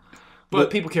matter. But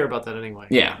people care about that anyway.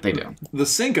 Yeah, they do. The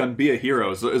sync on Be a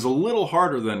Hero is a little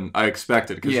harder than I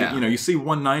expected, because you see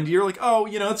 190, you're like, oh,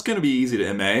 it's going to be easy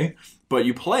to MA, but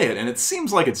you play it and it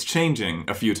seems like it's changing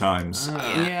a few times.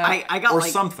 I got or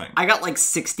like, something. I got like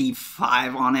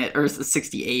 65 on it, or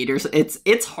 68, or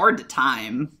it's hard to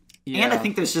time. Yeah. And I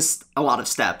think there's just a lot of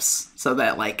steps, so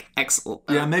that like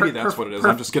maybe that's what it is.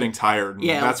 I'm just getting tired. And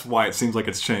that's why it seems like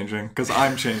it's changing, because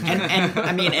I'm changing. and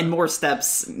I mean, and more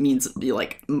steps means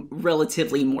like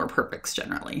relatively more perfects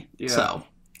generally. Yeah. So.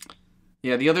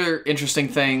 Yeah, the other interesting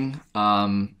thing,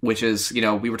 which is,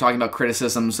 we were talking about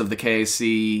criticisms of the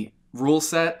KAC rule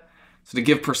set. So to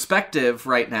give perspective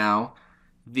right now,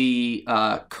 the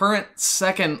current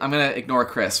second... I'm going to ignore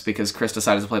Chris, because Chris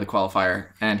decided to play the qualifier,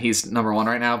 and he's number 1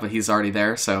 right now, but he's already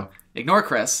there, so ignore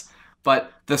Chris.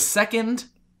 But the second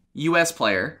U.S.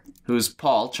 player, who's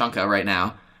Paul Chunka right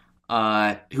now,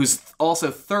 who's also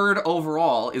 3rd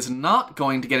overall, is not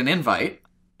going to get an invite.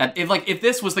 And if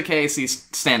this was the KAC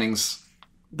standings...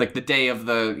 like the day of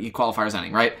the qualifiers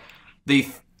ending, right? The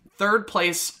 3rd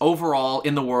place overall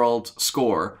in the world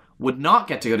score would not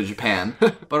get to go to Japan.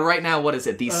 But right now, what is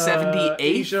it? The 78th?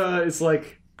 Asia is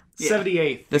like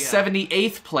 78th. The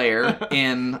 78th player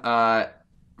in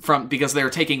because they're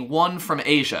taking 1 from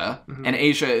Asia, and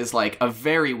Asia is like a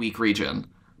very weak region.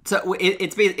 So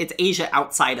it's Asia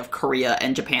outside of Korea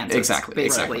and Japan. So exactly.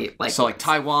 It's basically like so like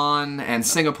Taiwan and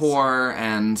Singapore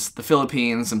and the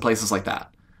Philippines and places like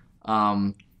that.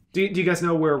 Do you guys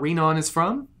know where Renan is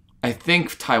from? I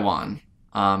think Taiwan.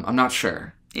 I'm not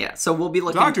sure. Yeah, so we'll be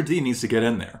looking. Dr. D needs to get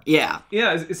in there. Yeah.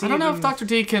 Yeah, is he I don't know if Dr.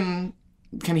 D can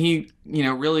he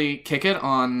really kick it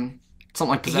on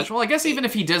something like Possessual? I guess even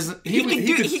if he doesn't,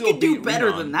 he could do better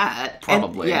Renan. than that.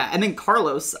 Probably. And then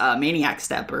Carlos, Maniac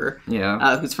Stepper,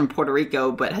 who's from Puerto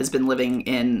Rico but has been living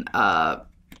in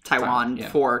Taiwan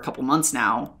for a couple months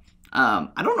now. I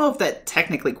don't know if that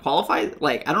technically qualifies.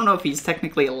 Like, I don't know if he's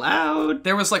technically allowed.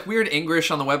 There was like weird English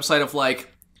on the website of like,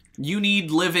 you need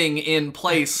living in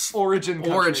place.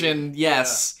 Origin,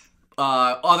 yes.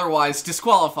 Otherwise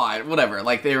disqualified, whatever.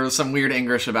 Like, there was some weird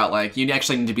English about like, you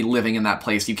actually need to be living in that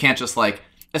place. You can't just like,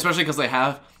 especially because they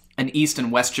have an East and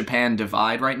West Japan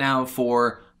divide right now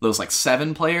for those like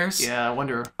 7 players. Yeah, I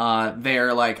wonder.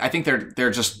 They're like, I think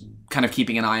they're just kind of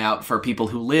keeping an eye out for people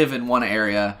who live in one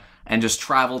area and just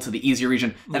travel to the easier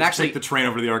region. That actually take the train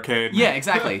over to the arcade. Yeah,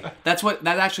 exactly. That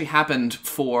actually happened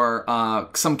for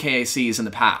some KACs in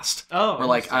the past. Oh, where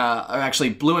like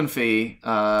actually Blue and Fee,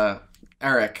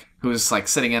 Eric, who was like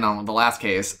sitting in on the last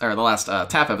case or the last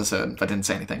TAP episode, but didn't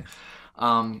say anything.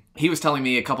 He was telling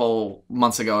me a couple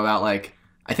months ago about like,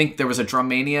 I think there was a Drum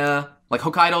Mania. Like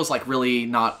Hokkaido's like really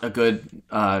not a good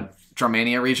Drum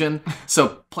Mania region,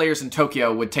 so players in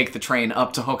Tokyo would take the train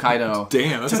up to Hokkaido.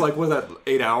 Damn, that's like, what is that,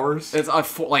 8 hours? It's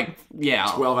 12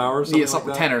 hours? Yeah, Like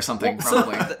that? 10 or something,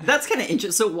 probably. So that's kind of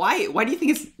interesting. So why do you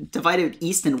think it's divided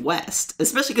East and West?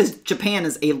 Especially because Japan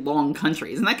is a long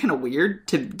country. Isn't that kind of weird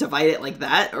to divide it like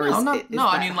that? Or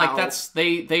I mean, like, that's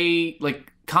they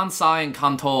like Kansai and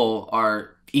Kanto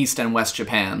are East and West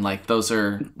Japan. Like, those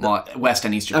are West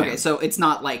and East Japan. Okay, so it's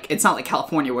not like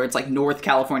California where it's like North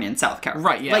California and South California.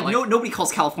 Right, yeah. Like nobody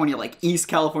calls California like East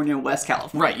California and West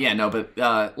California. Right, yeah, no,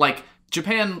 but like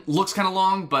Japan looks kind of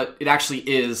long, but it actually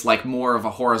is like more of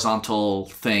a horizontal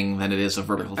thing than it is a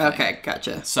vertical thing. Okay,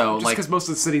 gotcha. So Just like, because most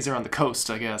of the cities are on the coast,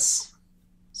 I guess.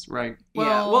 Right.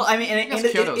 Well, I mean,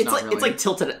 Kyoto's it's not like really. it's like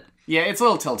tilted. Yeah, it's a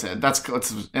little tilted. I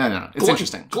don't know. It's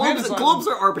interesting. Globes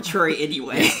are arbitrary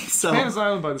anyway. So Japan is an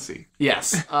island by the sea.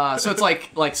 Yes. So it's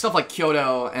like stuff like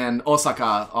Kyoto and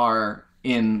Osaka are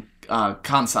in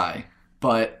Kansai,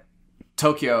 but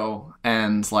Tokyo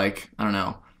and like, I don't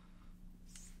know,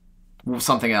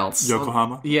 something else.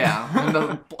 Yokohama? Yeah. And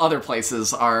the other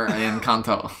places are in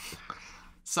Kanto.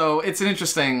 So it's an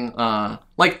interesting,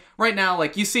 like right now,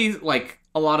 like you see like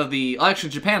a lot of actually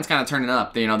Japan's kind of turning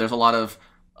up. You know, there's a lot of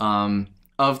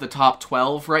of the top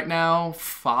 12 right now,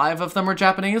 5 of them are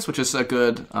Japanese, which is a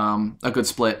good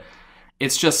split.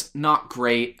 It's just not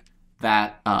great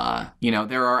that,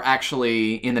 there are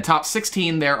actually, in the top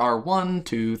 16, there are 1,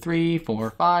 2, 3, 4,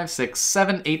 5, 6,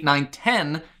 7, 8, 9,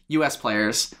 10 US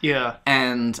players. Yeah.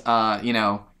 And,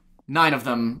 9 of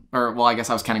them, or, well, I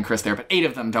guess I was counting Chris there, but 8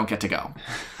 of them don't get to go.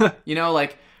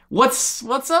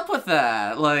 What's up with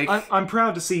that? Like, I'm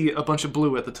proud to see a bunch of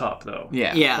blue at the top, though.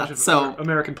 yeah. Yeah, Bunch of so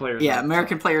American players. yeah,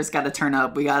 American players got to turn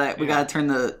up. We gotta turn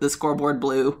the scoreboard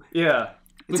blue. Yeah.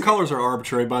 The colors are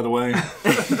arbitrary, by the way.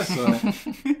 So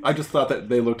I just thought that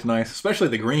they looked nice, especially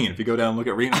the green. If you go down and look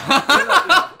at Reno.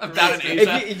 About in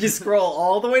Asia. If you just scroll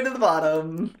all the way to the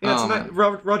bottom. Yeah,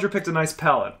 Roger picked a nice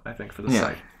palette, I think, for the Yeah.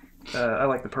 site. I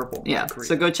like the purple. Yeah, Korea.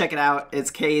 so go check it out. It's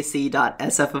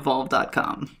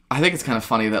kac.sfevolve.com. I think it's kind of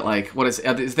funny that, like, what is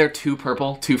there 2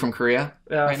 purple, 2 from Korea?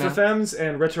 Right now? Fefems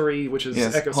and Retori, which is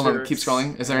Yes. Echo Hold on, Spirits, keep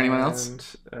scrolling. Is there anyone else? and,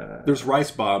 There's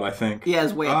Rice Bob, I think. Yeah,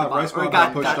 it's way at the bottom. Rice Or it Bob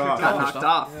got got pushed off. knocked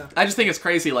off. I just think it's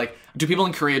crazy, like, do people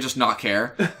in Korea just not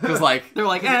care? Because, like, They're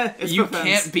like, it's you for fans.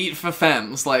 can't beat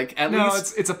Fefems. Like, at No,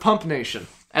 least, it's a pump nation.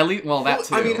 well, that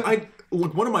too. I mean,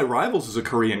 look, one of my rivals is a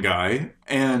Korean guy,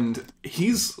 and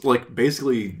he's like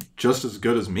basically just as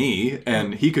good as me,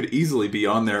 and he could easily be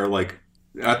on there like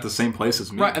at the same place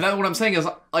as me. Right, and that's what I'm saying is,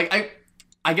 like,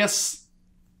 I guess,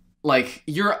 like,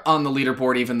 you're on the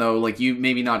leaderboard even though, like, you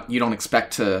don't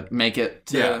expect to make it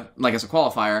to, like, as a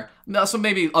qualifier. No, so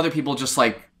maybe other people just,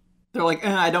 like... They're like,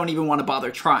 I don't even want to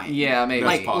bother trying. Yeah, maybe.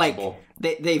 That's possible.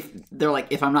 They're like,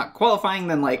 if I'm not qualifying,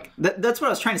 then, like... That's what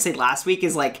I was trying to say last week,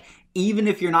 is, like, even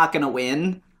if you're not going to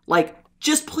win, like...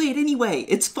 Just play it anyway.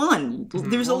 It's fun.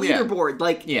 There's a leaderboard.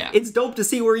 Like, it's dope to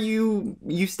see where you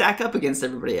stack up against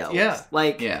everybody else. Yeah.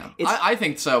 Like, Yeah, I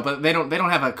think so, but they don't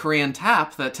have a Korean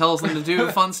tap that tells them to do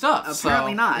fun stuff.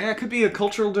 apparently not. Yeah, it could be a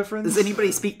cultural difference. Does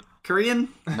anybody speak Korean?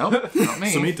 Nope, not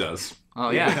me. Sumit does.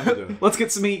 Oh yeah. Let's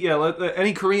get some meat. Yeah,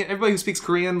 everybody who speaks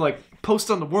Korean, like,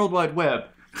 post on the World Wide Web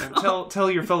and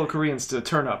tell your fellow Koreans to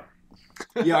turn up.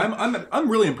 Yeah, I'm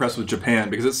really impressed with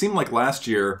Japan because it seemed like last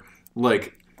year,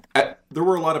 like. There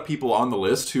were a lot of people on the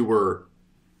list who were,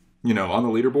 on the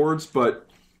leaderboards, but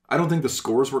I don't think the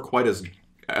scores were quite as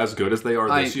good as they are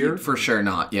this year. For sure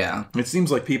not, yeah. It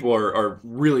seems like people are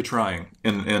really trying,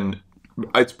 and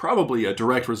it's probably a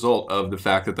direct result of the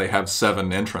fact that they have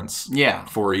 7 entrants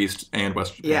for East and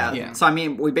West Japan. Yeah. So, I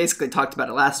mean, we basically talked about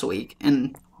it last week,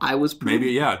 and I was...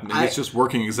 Maybe it's just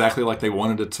working exactly like they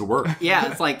wanted it to work. Yeah,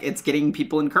 it's like, it's getting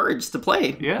people encouraged to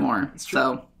play more.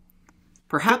 So...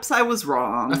 Perhaps I was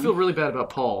wrong. I feel really bad about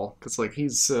Paul because, like,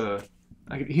 he's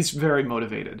very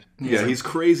motivated. He's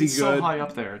crazy He's good. so high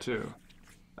up there too.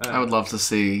 I would love to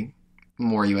see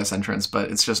more U.S. entrants,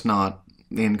 but it's just not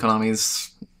in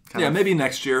Konami's. Maybe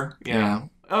next year. Yeah.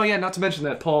 Oh yeah, not to mention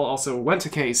that Paul also went to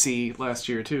KC last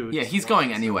year too. Yeah, he's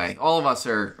going anyway. All of us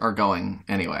are going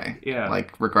anyway. Yeah.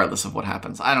 Like, regardless of what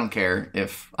happens. I don't care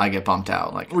if I get bumped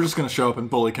out. Like, We're just gonna show up and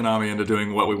bully Konami into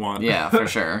doing what we want. yeah, for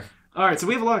sure. All right, so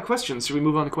we have a lot of questions. Should we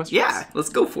move on to questions? Yeah, let's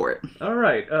go for it. All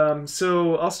right.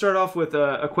 So I'll start off with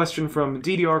a question from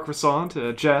DDR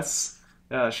Croissant, Jess.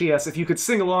 She asks, if you could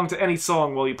sing along to any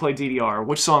song while you play DDR,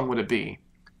 which song would it be?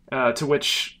 To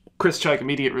which Chris Chike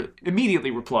immediately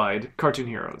replied, Cartoon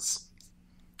Heroes.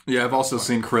 Yeah, I've also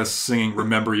seen Chris singing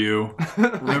 "Remember You."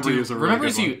 Remember You is a really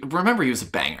good one. Remember You is a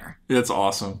banger. It's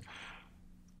awesome.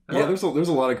 Yeah, there's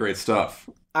a lot of great stuff.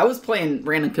 I was playing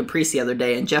Random Caprice the other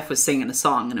day, and Jeff was singing a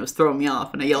song, and it was throwing me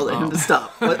off, and I yelled at him to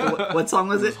stop. What song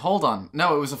was it? Hold on.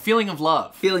 No, it was A Feeling of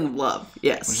Love. Feeling of Love,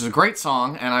 yes. Which is a great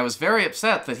song, and I was very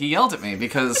upset that he yelled at me,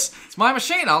 because it's my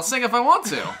machine, I'll sing if I want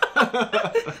to.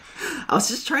 I was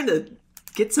just trying to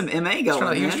get some MA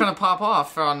going, He was trying to pop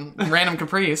off on Random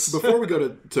Caprice. Before we go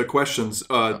to questions,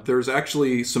 there's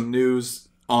actually some news.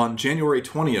 On January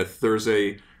 20th, there's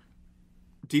a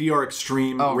DDR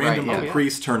Extreme Random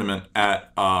Caprice tournament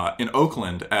in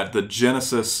Oakland at the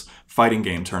Genesis Fighting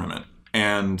Game Tournament.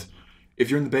 And if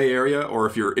you're in the Bay Area, or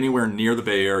if you're anywhere near the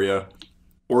Bay Area,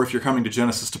 or if you're coming to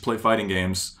Genesis to play fighting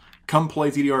games, come play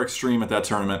DDR Extreme at that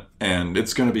tournament, and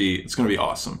it's gonna be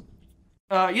awesome.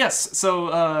 Yes, so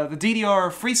the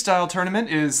DDR Freestyle Tournament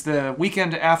is the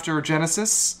weekend after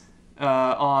Genesis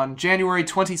on January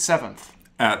 27th.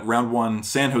 At Round 1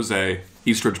 San Jose,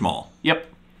 Eastridge Mall. Yep.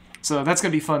 So that's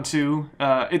going to be fun, too.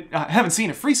 I haven't seen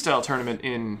a freestyle tournament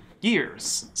in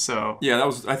years, so...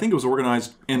 Yeah, I think it was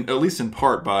organized, at least in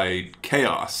part, by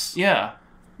Chaos. Yeah.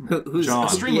 Who's John.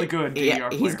 Extremely good DDR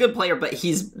player. He's a good player, but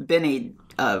he's been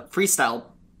a freestyle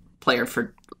player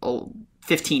for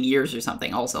 15 years or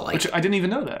something also. Like, Which I didn't even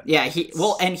know that. Yeah,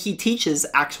 and he teaches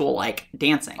actual, like,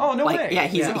 dancing. Oh, no like, way. Yeah,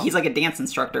 he's like a dance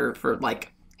instructor for,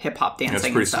 like, hip hop dancing. That's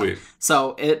pretty and stuff. sweet.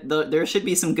 So there should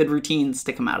be some good routines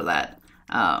to come out of that.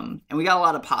 And we got a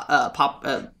lot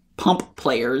of pump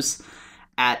players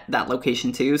at that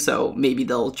location too, so maybe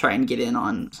they'll try and get in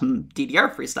on some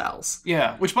DDR freestyles.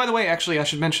 Yeah, which, by the way, actually, I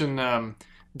should mention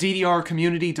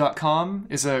DDRcommunity.com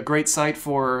is a great site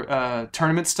for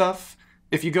tournament stuff.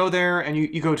 If you go there and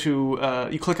you go to,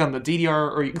 you click on the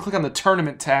DDR, or you can click on the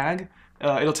tournament tag,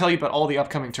 it'll tell you about all the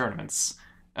upcoming tournaments.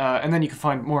 And then you can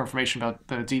find more information about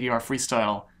the DDR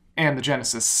freestyle and the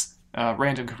Genesis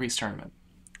Random Caprice tournament.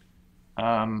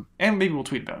 And maybe we'll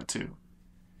tweet about it too.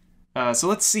 So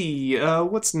let's see,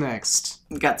 what's next?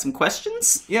 We got some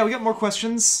questions? Yeah, we got more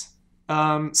questions.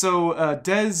 So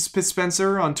Des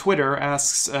Spencer on Twitter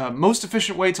asks, most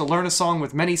efficient way to learn a song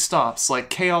with many stops, like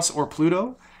Chaos or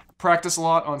Pluto? Practice a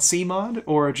lot on CMod,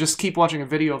 or just keep watching a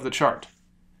video of the chart?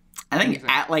 I think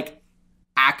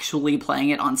actually playing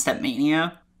it on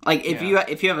StepMania. Like, if you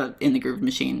have a In the Groove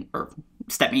machine, or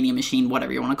StepMania machine,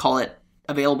 whatever you want to call it,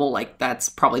 available, like, that's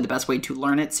probably the best way to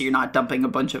learn it, so you're not dumping a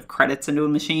bunch of credits into a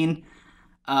machine.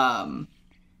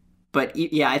 But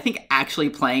yeah, I think actually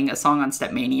playing a song on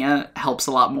StepMania helps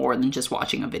a lot more than just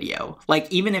watching a video.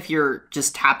 Like, even if you're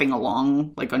just tapping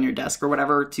along, like, on your desk or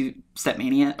whatever to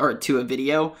StepMania, or to a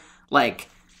video, like,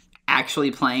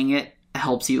 actually playing it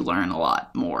helps you learn a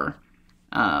lot more.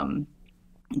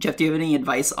 Jeff, do you have any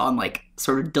advice on, like,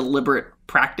 sort of deliberate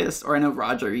practice? Or I know,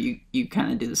 Roger, you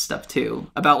kind of do this stuff too,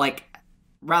 about, like,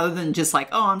 rather than just like,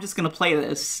 oh, I'm just going to play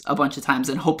this a bunch of times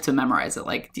and hope to memorize it.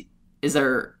 Like, is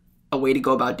there a way to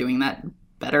go about doing that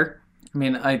better? I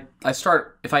mean, I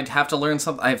start, if I have to learn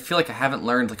something, I feel like I haven't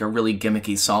learned like a really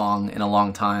gimmicky song in a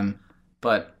long time,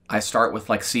 but I start with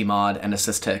like CMod and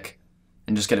Assistic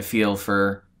and just get a feel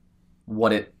for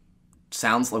what it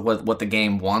sounds like, what the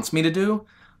game wants me to do.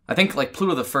 I think like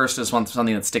Pluto the First is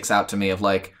something that sticks out to me of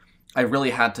like, I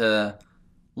really had to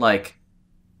like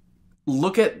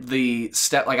look at the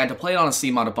step, like I had to play it on a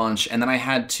CMod a bunch, and then I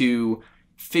had to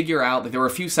figure out, like there were a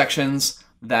few sections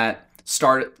that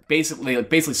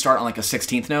basically start on like a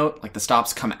 16th note, like the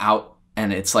stops come out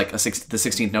and it's like the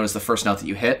 16th note is the first note that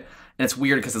you hit, and it's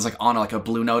weird because it's like on like a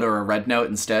blue note or a red note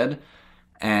instead,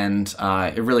 and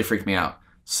it really freaked me out.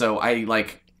 So I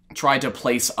like tried to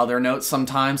place other notes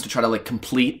sometimes to try to like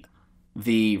complete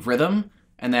the rhythm,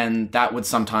 and then that would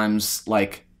sometimes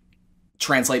like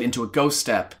translate into a ghost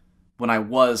step when I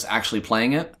was actually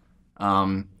playing it.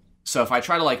 So if I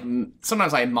try to like,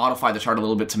 sometimes I modify the chart a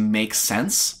little bit to make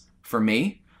sense for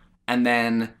me, and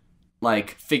then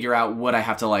like figure out what I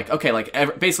have to like, okay, like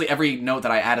basically every note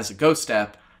that I add as a ghost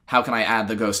step, how can I add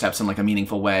the ghost steps in like a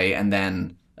meaningful way, and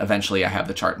then eventually I have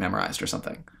the chart memorized or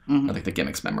something, or like the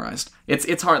gimmicks memorized.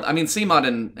 It's hard. I mean, CMod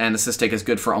and Assistic is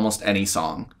good for almost any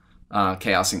song,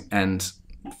 Chaos and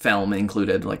Film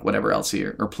included, like whatever else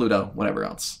here, or Pluto, whatever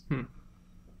else.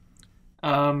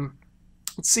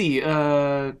 Let's see.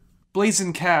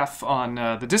 Blazing Calf on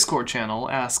the Discord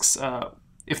channel asks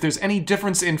if there's any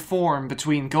difference in form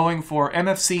between going for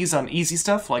MFCs on easy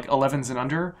stuff, like 11s and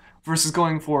under, versus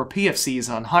going for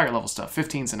PFCs on higher level stuff,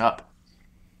 15s and up.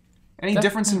 Any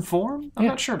difference in form? I'm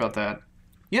not sure about that.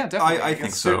 Yeah, definitely. I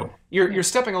think so. You're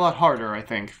stepping a lot harder, I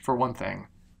think, for one thing.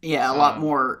 Yeah, a lot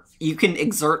more. You can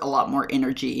exert a lot more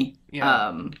energy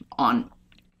on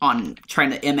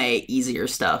trying to MA easier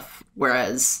stuff,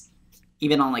 whereas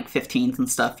even on like 15th and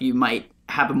stuff, you might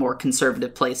have a more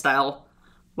conservative play style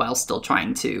while still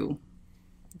trying to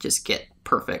just get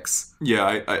perfects.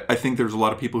 Yeah, I think there's a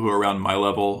lot of people who are around my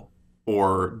level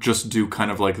or just do kind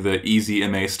of like the easy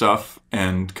MA stuff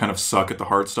and kind of suck at the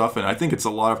hard stuff. And I think it's a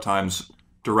lot of times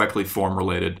directly form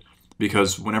related,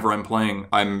 because whenever I'm playing,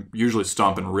 I'm usually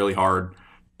stomping really hard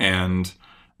and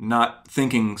not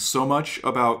thinking so much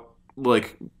about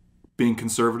like being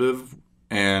conservative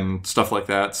and stuff like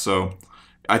that. So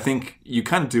I think you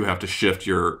kind of do have to shift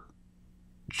your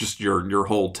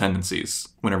whole tendencies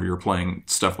whenever you're playing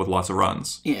stuff with lots of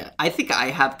runs. Yeah, I think I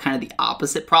have kind of the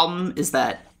opposite problem, is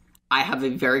that I have a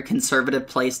very conservative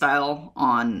play style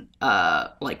on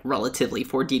like relatively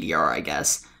for DDR, I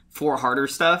guess, for harder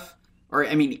stuff, or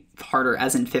I mean harder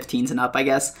as in 15s and up, I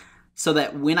guess, so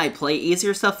that when I play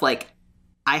easier stuff, like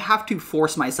I have to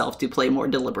force myself to play more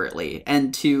deliberately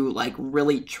and to like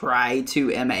really try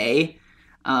to MA.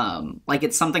 Like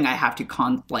it's something I have to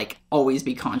always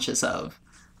be conscious of.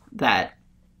 That,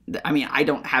 I mean, I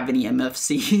don't have any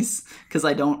MFCs because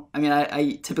I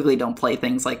typically don't play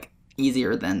things like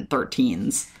easier than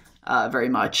 13s very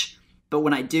much. But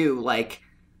when I do, like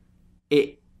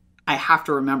I have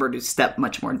to remember to step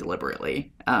much more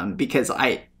deliberately because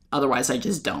otherwise I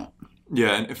just don't.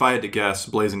 Yeah, and if I had to guess,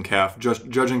 Blazing Calf,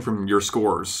 judging from your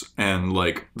scores and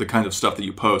like the kind of stuff that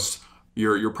you post,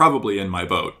 you're probably in my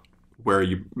boat, where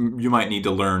you might need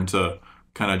to learn to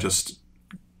kind of just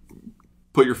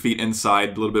put your feet inside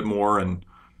a little bit more and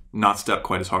not step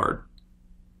quite as hard.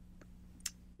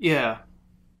 Yeah.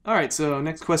 All right. So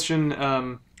next question.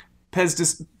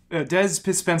 Des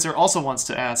Spencer also wants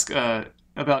to ask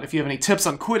about if you have any tips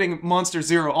on quitting Monster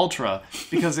Zero Ultra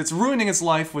because it's ruining his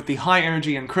life with the high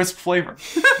energy and crisp flavor.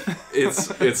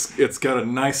 It's got a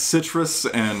nice citrus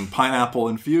and pineapple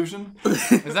infusion.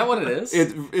 Is that what it is?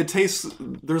 It tastes.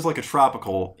 There's like a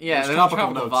tropical. Yeah, there's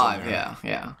tropical a tropical notes in vibe.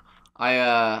 there.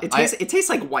 Yeah. It tastes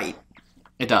like white.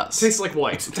 It does. Tastes like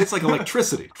white. It tastes like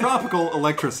electricity. Tropical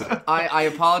electricity. I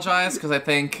apologize because I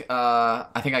think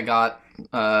I got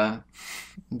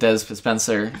Des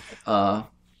Spencer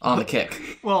on the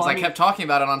kick. Well, I kept talking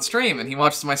about it on stream, and he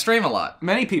watches my stream a lot.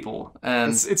 Many people.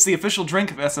 And it's the official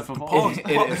drink of SFFO.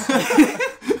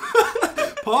 It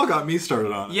is. Paul got me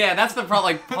started on it. Yeah, that's the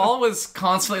problem. Like, Paul was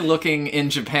constantly looking in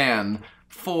Japan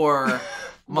for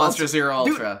Monster Zero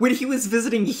Ultra. Dude, when he was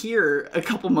visiting here a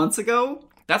couple months ago.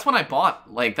 That's when I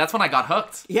bought. Like, that's when I got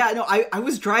hooked. Yeah, no, I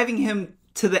was driving him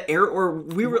to the air, or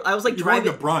I was like You're driving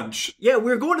going to brunch. Yeah,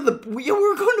 we were going to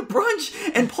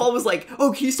brunch, and Paul was like,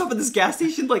 "Oh, can you stop at this gas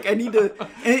station? Like, I need to."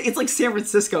 And it's like San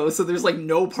Francisco, so there's like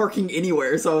no parking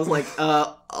anywhere. So I was like,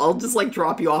 I'll just like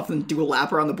drop you off and do a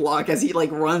lap around the block as he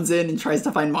like runs in and tries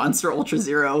to find Monster Ultra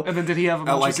Zero. And then did he have a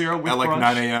Monster Zero with at like brunch?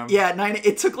 9 a.m.? Yeah, 9.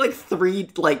 It took like 3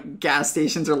 like gas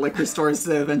stations or liquor stores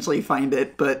to eventually find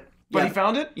it, but. But Yeah. he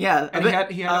found it? Yeah. And he had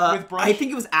it with brunch? I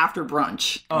think it was after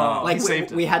brunch. Oh, like he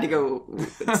saved it. we had to go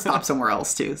stop somewhere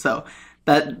else too. So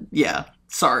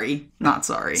sorry, not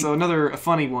sorry. So another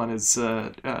funny one is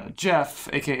Jeff,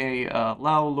 aka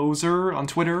Lao Lozer on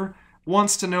Twitter,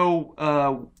 wants to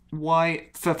know why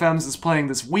FFMs is playing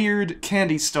this weird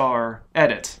Candy Star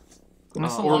edit.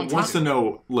 That's a Or long time. wants to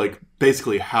know, like,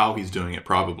 basically how he's doing it,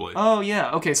 probably. Oh,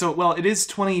 yeah. Okay, so, well, it is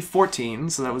 2014,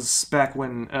 so that was back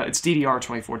when... it's DDR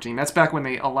 2014. That's back when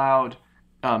they allowed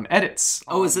edits.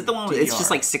 Oh, is it the one where it's DDR. just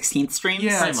like 16th streams?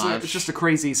 Yeah, Pretty it's, much. it's just a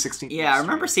crazy 16. Yeah, I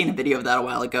remember seeing a video of that a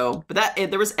while ago. But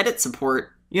there was edit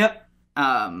support. Yep.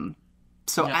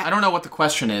 So I don't know what the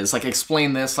question is. Like,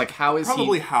 explain this. Like, how is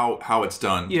Probably he... how it's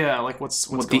done. Yeah, like what's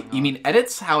What, going on. you mean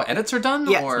edits? How edits are done?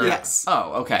 Yes, Or... yes.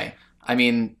 Oh, okay. I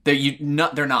mean,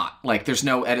 they're not. Like, there's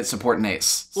no edit support in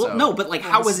Ace. well, so- no, but like,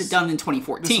 how this was is- it done in This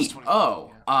 2014? is 20.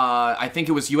 Oh, I think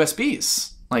it was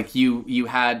USBs. Like you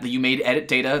made edit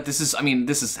data.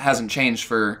 This hasn't changed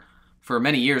for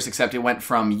many years, except it went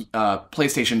from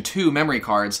PlayStation 2 memory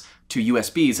cards to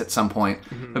USBs at some point.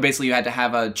 Mm-hmm. But basically, you had to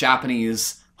have a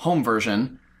Japanese home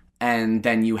version, and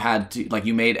then you had to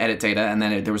you made edit data, and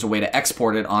then there was a way to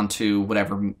export it onto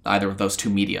whatever either of those two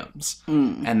mediums,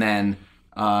 and then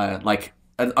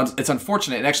it's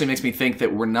unfortunate. It actually makes me think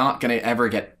that we're not going to ever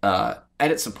get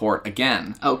edit support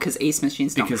again. Oh, because Ace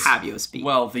machines don't Because- have USB.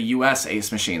 Well, the US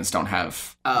Ace machines don't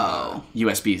have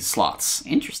USB slots.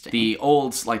 Interesting. The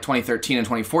old, like 2013 and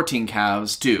 2014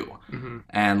 cabs do,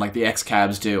 and like the X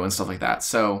cabs do, and stuff like that.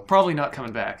 So, Probably not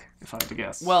coming back, if I had to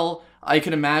guess. well, I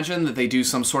can imagine that they do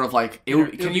some sort of like. It'll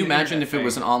Can be you an imagine internet if it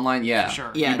was thing. an online? Yeah,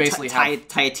 Sure. yeah, You basically tie have.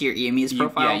 it to your EME's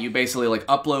profile. Yeah, you basically like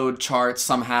upload charts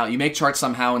somehow. You make charts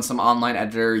somehow in some online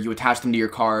editor. You attach them to your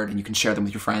card, and you can share them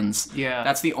with your friends. Yeah.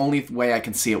 that's the only way I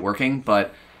can see it working.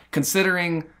 But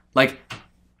considering like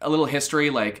a little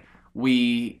history, like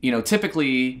we,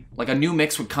 typically like a new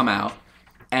mix would come out,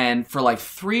 and for like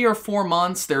 3 or 4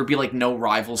 months there would be like no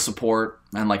rival support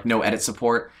and like no edit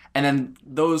support. And then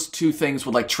those two things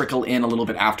would like trickle in a little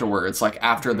bit afterwards, like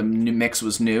after the new mix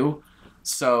was new.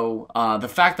 So the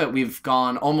fact that we've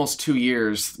gone almost 2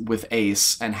 years with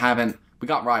Ace and we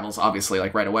got Rivals obviously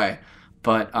like right away,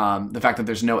 but the fact that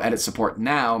there's no edit support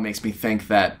now makes me think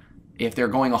that if they're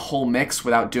going a whole mix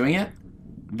without doing it,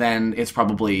 then it's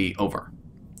probably over.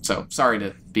 So sorry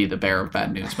to be the bearer of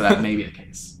bad news, but that may be the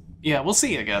case. Yeah, we'll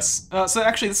see, I guess. So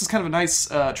actually, this is kind of a nice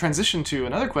transition to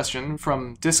another question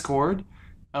from Discord.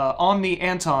 Omni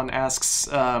Anton asks,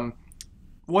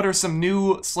 what are some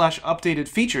new/updated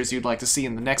features you'd like to see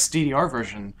in the next DDR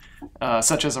version,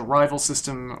 such as a rival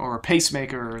system or a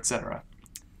pacemaker, etc.?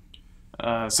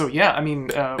 So yeah, I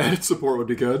mean, Edit support would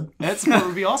be good. that support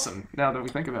would be awesome, now that we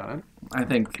think about it. I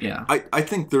think, yeah. I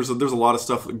think there's a lot of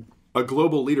stuff. A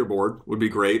global leaderboard would be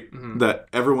great that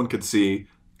everyone could see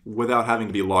without having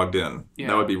to be logged in. Yeah.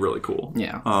 That would be really cool.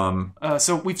 Yeah.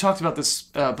 So we've talked about this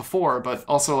before, but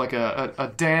also like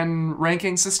a Dan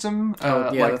ranking system. Yeah,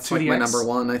 like that's like 2DX. my number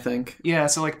one, I think. Yeah,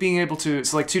 so like being able to,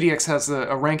 so like 2DX has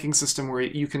a ranking system where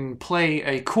you can play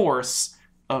a course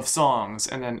of songs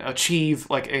and then achieve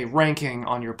like a ranking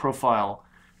on your profile.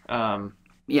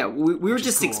 Yeah, we were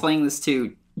just cool. explaining this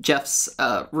to Jeff's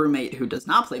roommate who does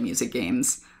not play music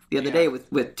games the other day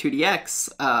with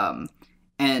 2DX,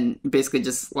 and basically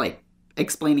just like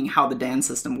explaining how the dance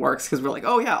system works, because we're like,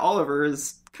 oh yeah, Oliver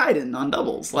is Kaiden on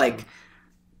doubles. Like,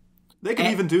 they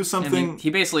can even do something. He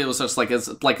basically was just like, it's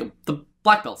like the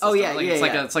black belt system. Oh, yeah, like,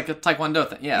 yeah, it's like a Taekwondo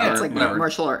thing. Yeah, it's like whatever.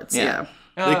 martial arts. Yeah.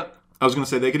 Yeah. I was going to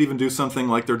say, they could even do something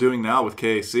like they're doing now with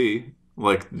KAC.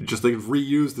 Like, just they could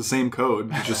reuse the same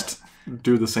code, just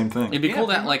do the same thing. It'd be cool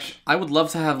that, like, I would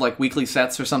love to have, like, weekly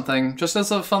sets or something, just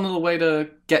as a fun little way to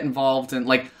get involved. And,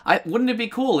 like, wouldn't it be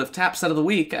cool if Tap Set of the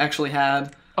Week actually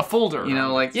had a folder. You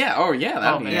know, like, that'd be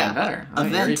even better.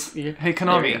 Event. Hey,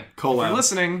 Konami, Collab. if you're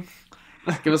listening,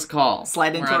 give us a call.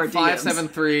 Slide into our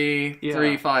DMs.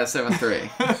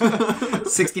 573-3573.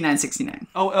 6969.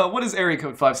 what is area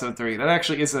code 573? That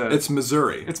actually is It's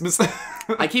Missouri. It's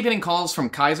I keep getting calls from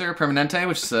Kaiser Permanente,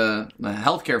 which is a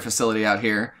healthcare facility out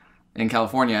here in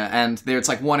California, and it's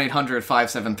like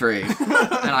 1-800-573.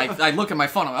 And I look at my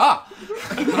phone, I'm like,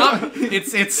 Konami.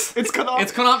 It's Konami.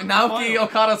 It's Konami. Naoki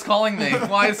Okada's calling me.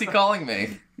 Why is he calling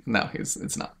me? No,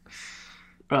 it's not.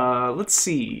 Let's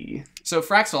see. So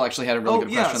Fraxel actually had a really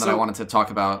good question that I wanted to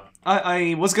talk about.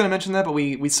 I was going to mention that, but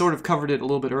we sort of covered it a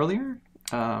little bit earlier.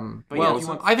 I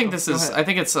think I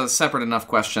think it's a separate enough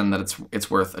question that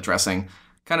it's worth addressing.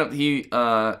 Kind of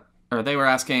they were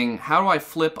asking, how do I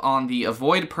flip on the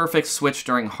avoid perfect switch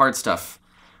during hard stuff?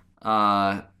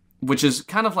 Which is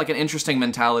kind of like an interesting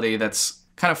mentality that's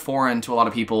kind of foreign to a lot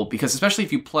of people, because especially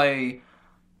if you play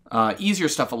easier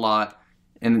stuff a lot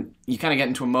and you kind of get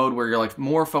into a mode where you're like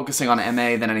more focusing on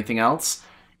MA than anything else,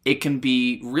 it can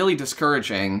be really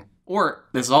discouraging. Or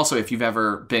this is also if you've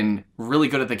ever been really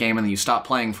good at the game and then you stop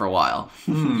playing for a while.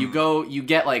 You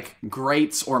get like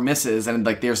greats or misses, and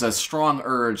like there's a strong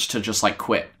urge to just like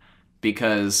quit,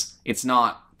 because it's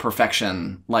not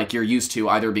perfection like you're used to,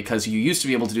 either because you used to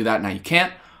be able to do that, now you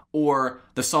can't, or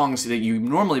the songs that you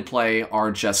normally play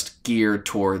are just geared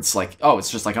towards like, oh, it's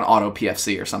just like an auto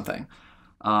PFC or something.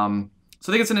 So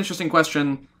I think it's an interesting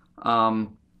question.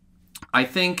 I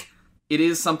think it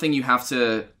is something you have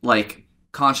to like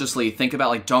consciously think about,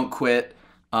 like don't quit,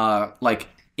 like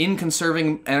in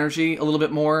conserving energy a little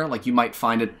bit more, like you might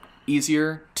find it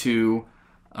easier to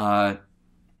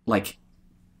like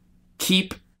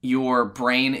keep your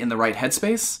brain in the right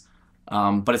headspace,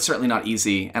 but it's certainly not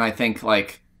easy. And I think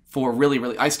like for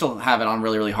really, I still have it on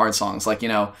really hard songs, like, you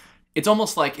know, it's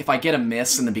almost like if I get a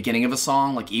miss in the beginning of a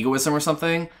song, like Egoism or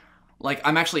something, like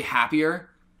I'm actually happier,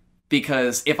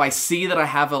 because if I see that I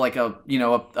have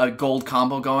a gold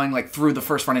combo going like through the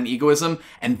first run in Egoism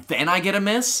and then I get a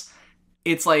miss,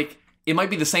 it's like it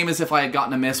might be the same as if I had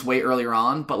gotten a miss way earlier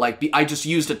on, but like I just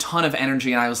used a ton of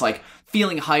energy and I was like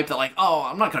feeling hyped that like, oh,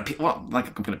 I'm not gonna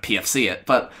PFC it,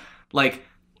 but like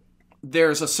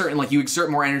there's a certain, like you exert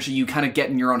more energy, you kind of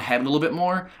get in your own head a little bit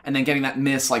more, and then getting that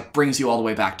miss like brings you all the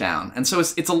way back down. And so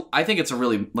I think it's a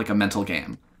really like a mental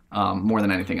game. More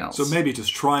than anything else. So maybe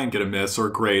just try and get a miss or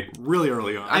great really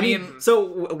early on. I mean,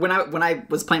 so when I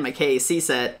was playing my KAC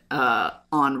set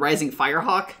on Rising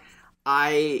Firehawk,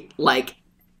 I like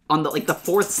on the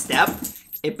fourth step,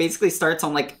 it basically starts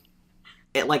on like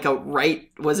a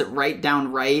right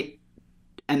down right,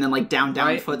 and then like down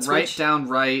foot switch.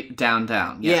 Right down.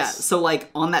 Yes. Yeah. So like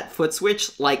on that foot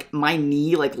switch, like my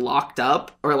knee like locked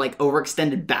up or like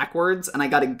overextended backwards, and I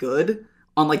got a good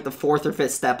on like the fourth or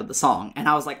fifth step of the song, and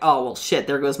I was like, oh well shit,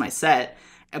 there goes my set.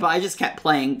 But I just kept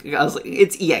playing. I was like,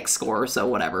 it's EX score, so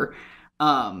whatever.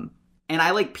 And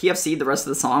I like PFC'd the rest of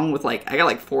the song with like, I got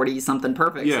like 40 something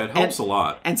perfect. Yeah, it helps a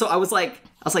lot. And so I was like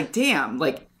damn,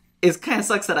 like it kind of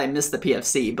sucks that I missed the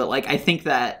PFC, but like I think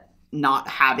that not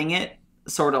having it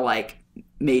sort of like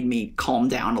made me calm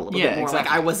down a little bit more. Exactly.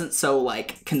 Like I wasn't so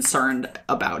like concerned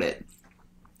about it.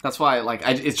 That's why, like,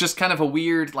 it's just kind of a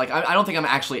weird, like, I don't think I'm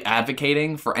actually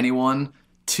advocating for anyone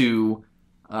to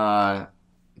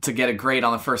get a grade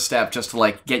on the first step just to,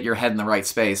 like, get your head in the right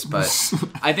space, but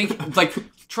I think, like,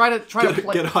 try to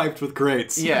play... Get hyped with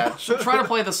grades. Yeah, try to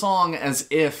play the song as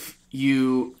if,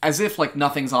 like,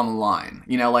 nothing's on the line.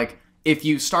 You know, like, if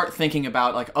you start thinking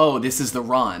about, like, oh, this is the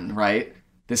run, right?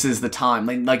 This is the time.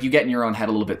 Like, you get in your own head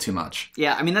a little bit too much.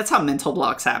 Yeah, I mean, that's how mental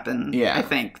blocks happen. Yeah. I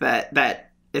think that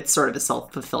it's sort of a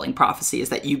self-fulfilling prophecy, is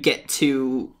that you get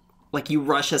to, like, you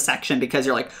rush a section because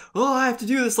you're like, oh, I have to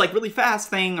do this, like, really fast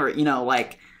thing, or, you know,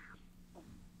 like,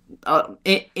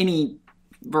 any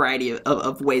variety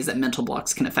of ways that mental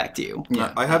blocks can affect you.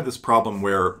 Yeah. I have this problem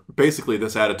where basically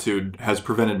this attitude has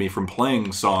prevented me from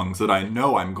playing songs that I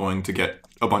know I'm going to get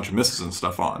a bunch of misses and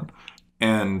stuff on.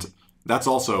 And that's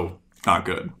also not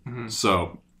good. Mm-hmm.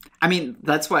 So I mean,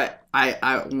 that's what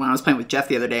I when I was playing with Jeff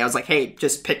the other day, I was like, hey,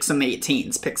 just pick some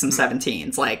 18s, pick some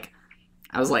 17s. Like,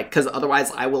 I was like, because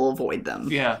otherwise I will avoid them.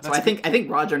 Yeah. So I think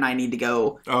Roger and I need to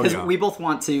go, because we both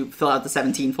want to fill out the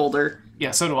 17 folder.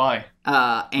 Yeah, so do I.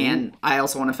 And I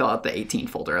also want to fill out the 18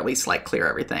 folder, at least like clear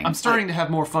everything. I'm starting to have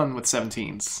more fun with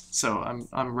 17s, so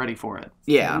I'm ready for it.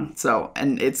 Yeah. So,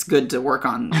 and it's good to work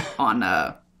on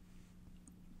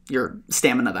your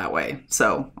stamina that way.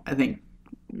 So I think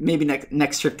maybe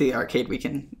next trip to the arcade we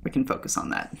can focus on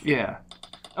that. Yeah.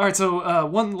 All right. So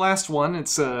one last one.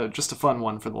 It's just a fun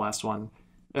one for the last one.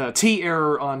 T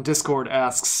Error on Discord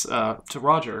asks to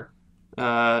Roger.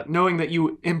 Knowing that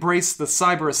you embrace the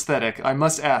cyber aesthetic, I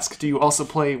must ask, do you also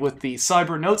play with the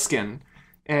cyber note skin?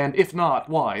 And if not,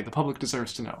 why? The public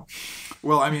deserves to know.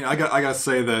 Well, I mean, I got to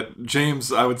say that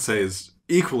James, I would say, is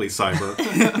equally cyber.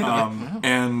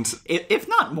 And if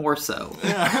not more so.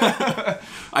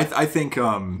 I think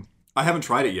I haven't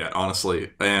tried it yet,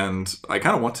 honestly, and I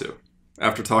kind of want to.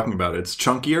 After talking about it, it's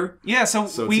chunkier. Yeah, so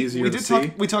it's easier to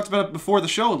see. We talked about it before the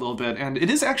show a little bit, and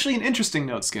it is actually an interesting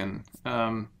note skin.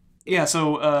 Yeah,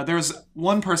 so there's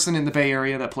one person in the Bay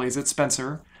Area that plays it,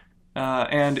 Spencer,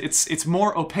 and it's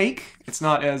more opaque. It's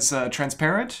not as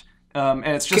transparent, and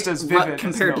it's just as vivid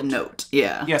compared as to Note.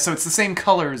 Yeah. Yeah, so it's the same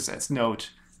colors as Note,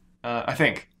 I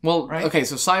think. Well, right? Okay,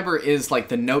 so cyber is like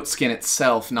the note skin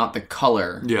itself, not the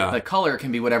color. Yeah. The color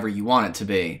can be whatever you want it to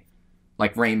be.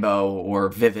 Like rainbow or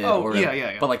vivid.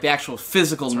 Yeah. But like the actual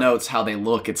physical notes, how they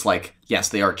look, it's like, yes,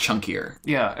 they are chunkier.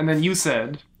 Yeah, and then you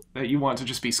said that you want to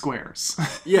just be squares.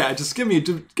 Yeah, just give me a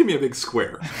big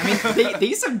square. I mean, they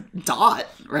used a dot,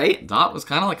 right? Dot was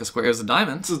kind of like a square. It was a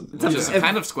diamond, which is a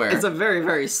kind of square. It's a very,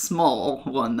 very small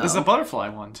one, though. There's a butterfly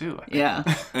one, too, I think. Yeah.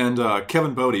 And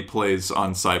Kevin Bodie plays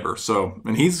on Cyber,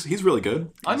 and he's really good.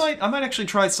 I might actually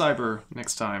try Cyber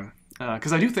next time.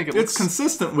 Because I do think it's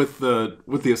consistent with the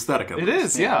aesthetic of it. It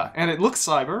is, yeah. And it looks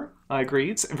cyber. I agree.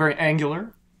 It's very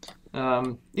angular.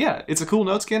 Yeah, it's a cool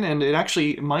note skin, and it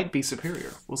actually might be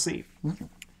superior. We'll see.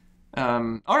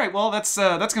 All right, well, that's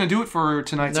going to do it for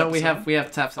tonight's episode. No, we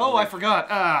have taps. Oh, I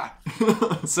forgot.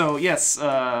 So, yes,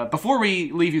 before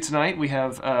we leave you tonight, we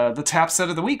have the tap set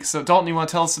of the week. So, Dalton, you want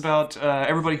to tell us about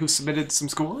everybody who submitted some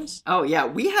scores? Oh, yeah,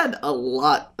 we had a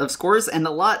lot of scores, and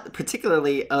a lot,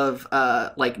 particularly, of,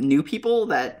 like, new people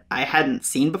that I hadn't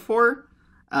seen before.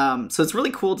 So it's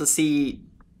really cool to see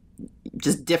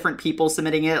just different people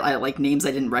submitting it, like names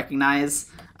I didn't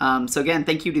recognize. So again,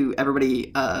 thank you to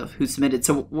everybody who submitted.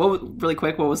 So really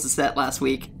quick, what was the set last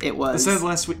week? It was... The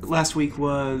set last week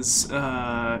was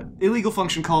Illegal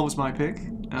Function Call was my pick.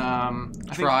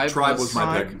 Tribe was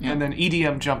my pick. Yeah. And then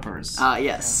EDM Jumpers.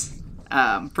 Yes.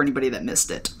 For anybody that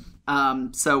missed it.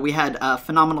 So we had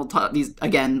Phenomenal... these,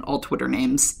 again, all Twitter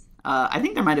names. I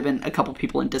think there might have been a couple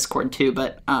people in Discord too,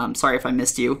 but sorry if I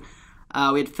missed you.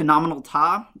 We had Phenomenal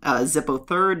Ta, Zippo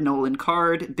Third, Nolan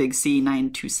Card, Big C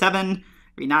 927,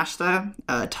 Rinashta,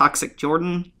 Toxic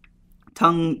Jordan,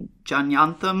 Tung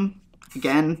Janyantham.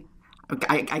 Again,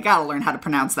 I gotta learn how to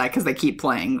pronounce that because they keep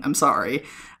playing. I'm sorry.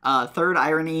 Third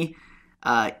Irony,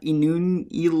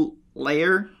 Inun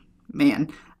Layer,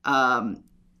 man. Ben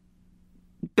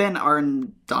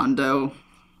Arndondo.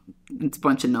 It's a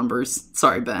bunch of numbers.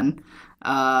 Sorry, Ben.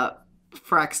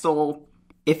 Fraxtal,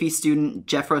 Iffy Student,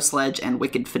 Jeffro Sledge, and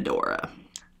Wicked Fedora.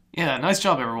 Yeah, nice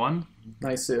job, everyone.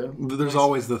 Nice. There's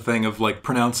always the thing of like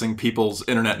pronouncing people's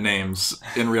internet names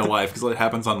in real life because it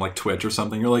happens on like Twitch or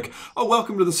something. You're like, "Oh,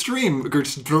 welcome to the stream."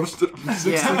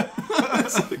 Yeah.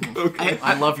 Like, okay.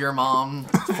 I love your mom.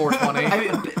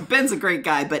 420. Ben's a great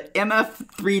guy, but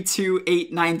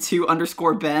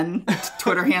MF32892_Ben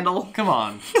Twitter handle. Come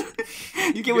on.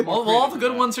 You get with Well, all the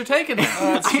good ones are taken now.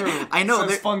 That's true. I know.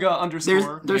 Says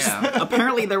Funga_. There's Yeah.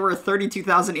 apparently there were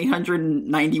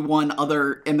 32,891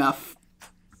 other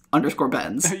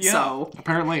MF_Bens. Yeah, So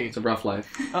apparently. It's a rough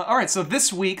life. All right, so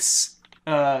this week's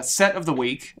set of the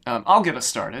week, I'll get us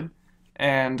started.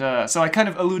 And so I kind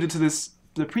of alluded to this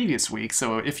the previous week,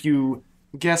 so if you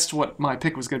guessed what my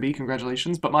pick was going to be,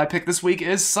 congratulations. But my pick this week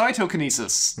is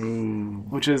Cytokinesis,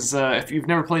 which is, if you've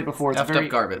never played before, it's Effed up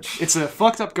garbage. It's a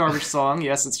fucked up garbage song.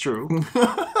 Yes, it's true.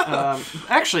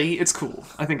 Actually, it's cool.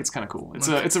 I think it's kind of cool. It's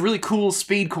a really cool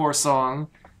speedcore song.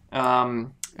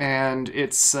 And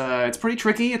it's pretty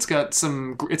tricky. It's got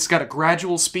a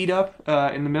gradual speed up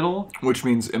in the middle, Which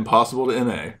means impossible to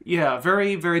MA. Yeah,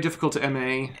 very very difficult to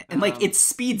MA. and like it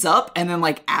speeds up, and then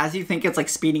like as you think it's like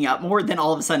speeding up more, then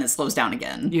all of a sudden it slows down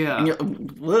again. Yeah. And you're,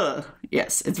 ugh.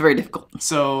 Yes, it's very difficult.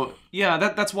 So yeah,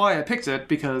 that's why I picked it,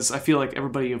 because I feel like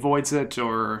everybody avoids it,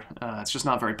 or it's just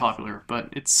not very popular. But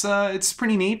it's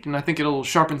pretty neat, and I think it'll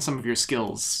sharpen some of your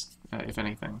skills, if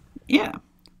anything. Yeah.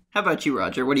 How about you,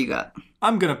 Roger? What do you got?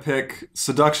 I'm gonna pick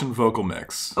Seduction Vocal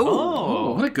Mix.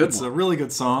 Oh, what a good It's one. a really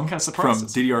good song Kinda from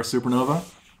surprises. DDR SuperNOVA,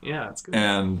 Yeah, it's good.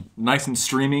 and nice and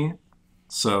streamy,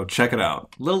 so check it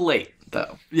out. A little late,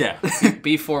 though. Yeah,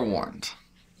 Be forewarned.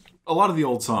 a lot of the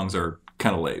old songs are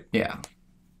kind of late. Yeah.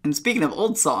 And speaking of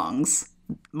old songs,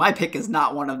 my pick is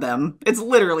not one of them. It's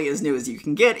literally as new as you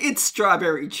can get. It's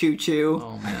Strawberry Chu Chu.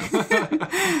 Oh,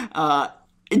 man.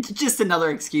 It's just another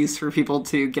excuse for people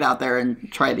to get out there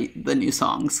and try the new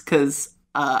songs, because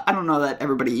I don't know that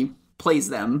everybody plays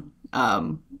them.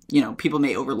 People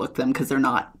may overlook them because they're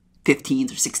not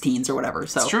 15s or 16s or whatever.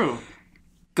 So It's true.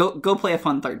 go play a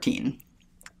fun 13.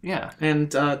 Yeah. And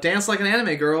dance like an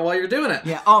anime girl while you're doing it.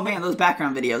 Yeah. Oh man, those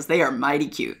background videos, they are mighty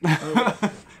cute.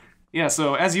 Yeah,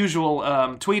 so as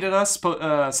usual, tweet at us,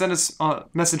 send us a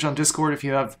message on Discord if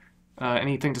you have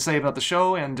anything to say about the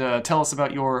show, and tell us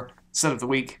about your set of the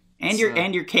week. And your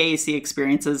KAC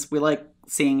experiences. We like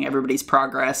seeing everybody's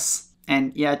progress.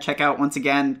 And yeah, check out once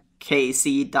again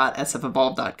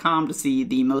kac.sfevolve.com to see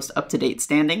the most up-to-date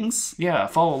standings. Yeah,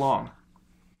 follow along.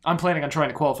 I'm planning on trying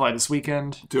to qualify this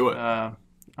weekend. Do it.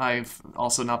 I've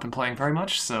also not been playing very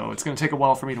much, so it's going to take a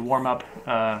while for me to warm up.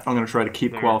 I'm gonna try to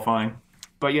keep qualifying.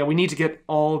 But yeah, we need to get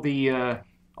all the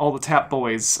tap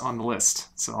boys on the list,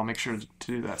 so I'll make sure to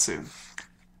do that soon.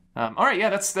 All right, yeah,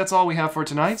 that's all we have for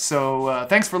tonight. So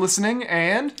thanks for listening,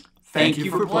 and Thank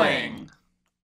you for playing.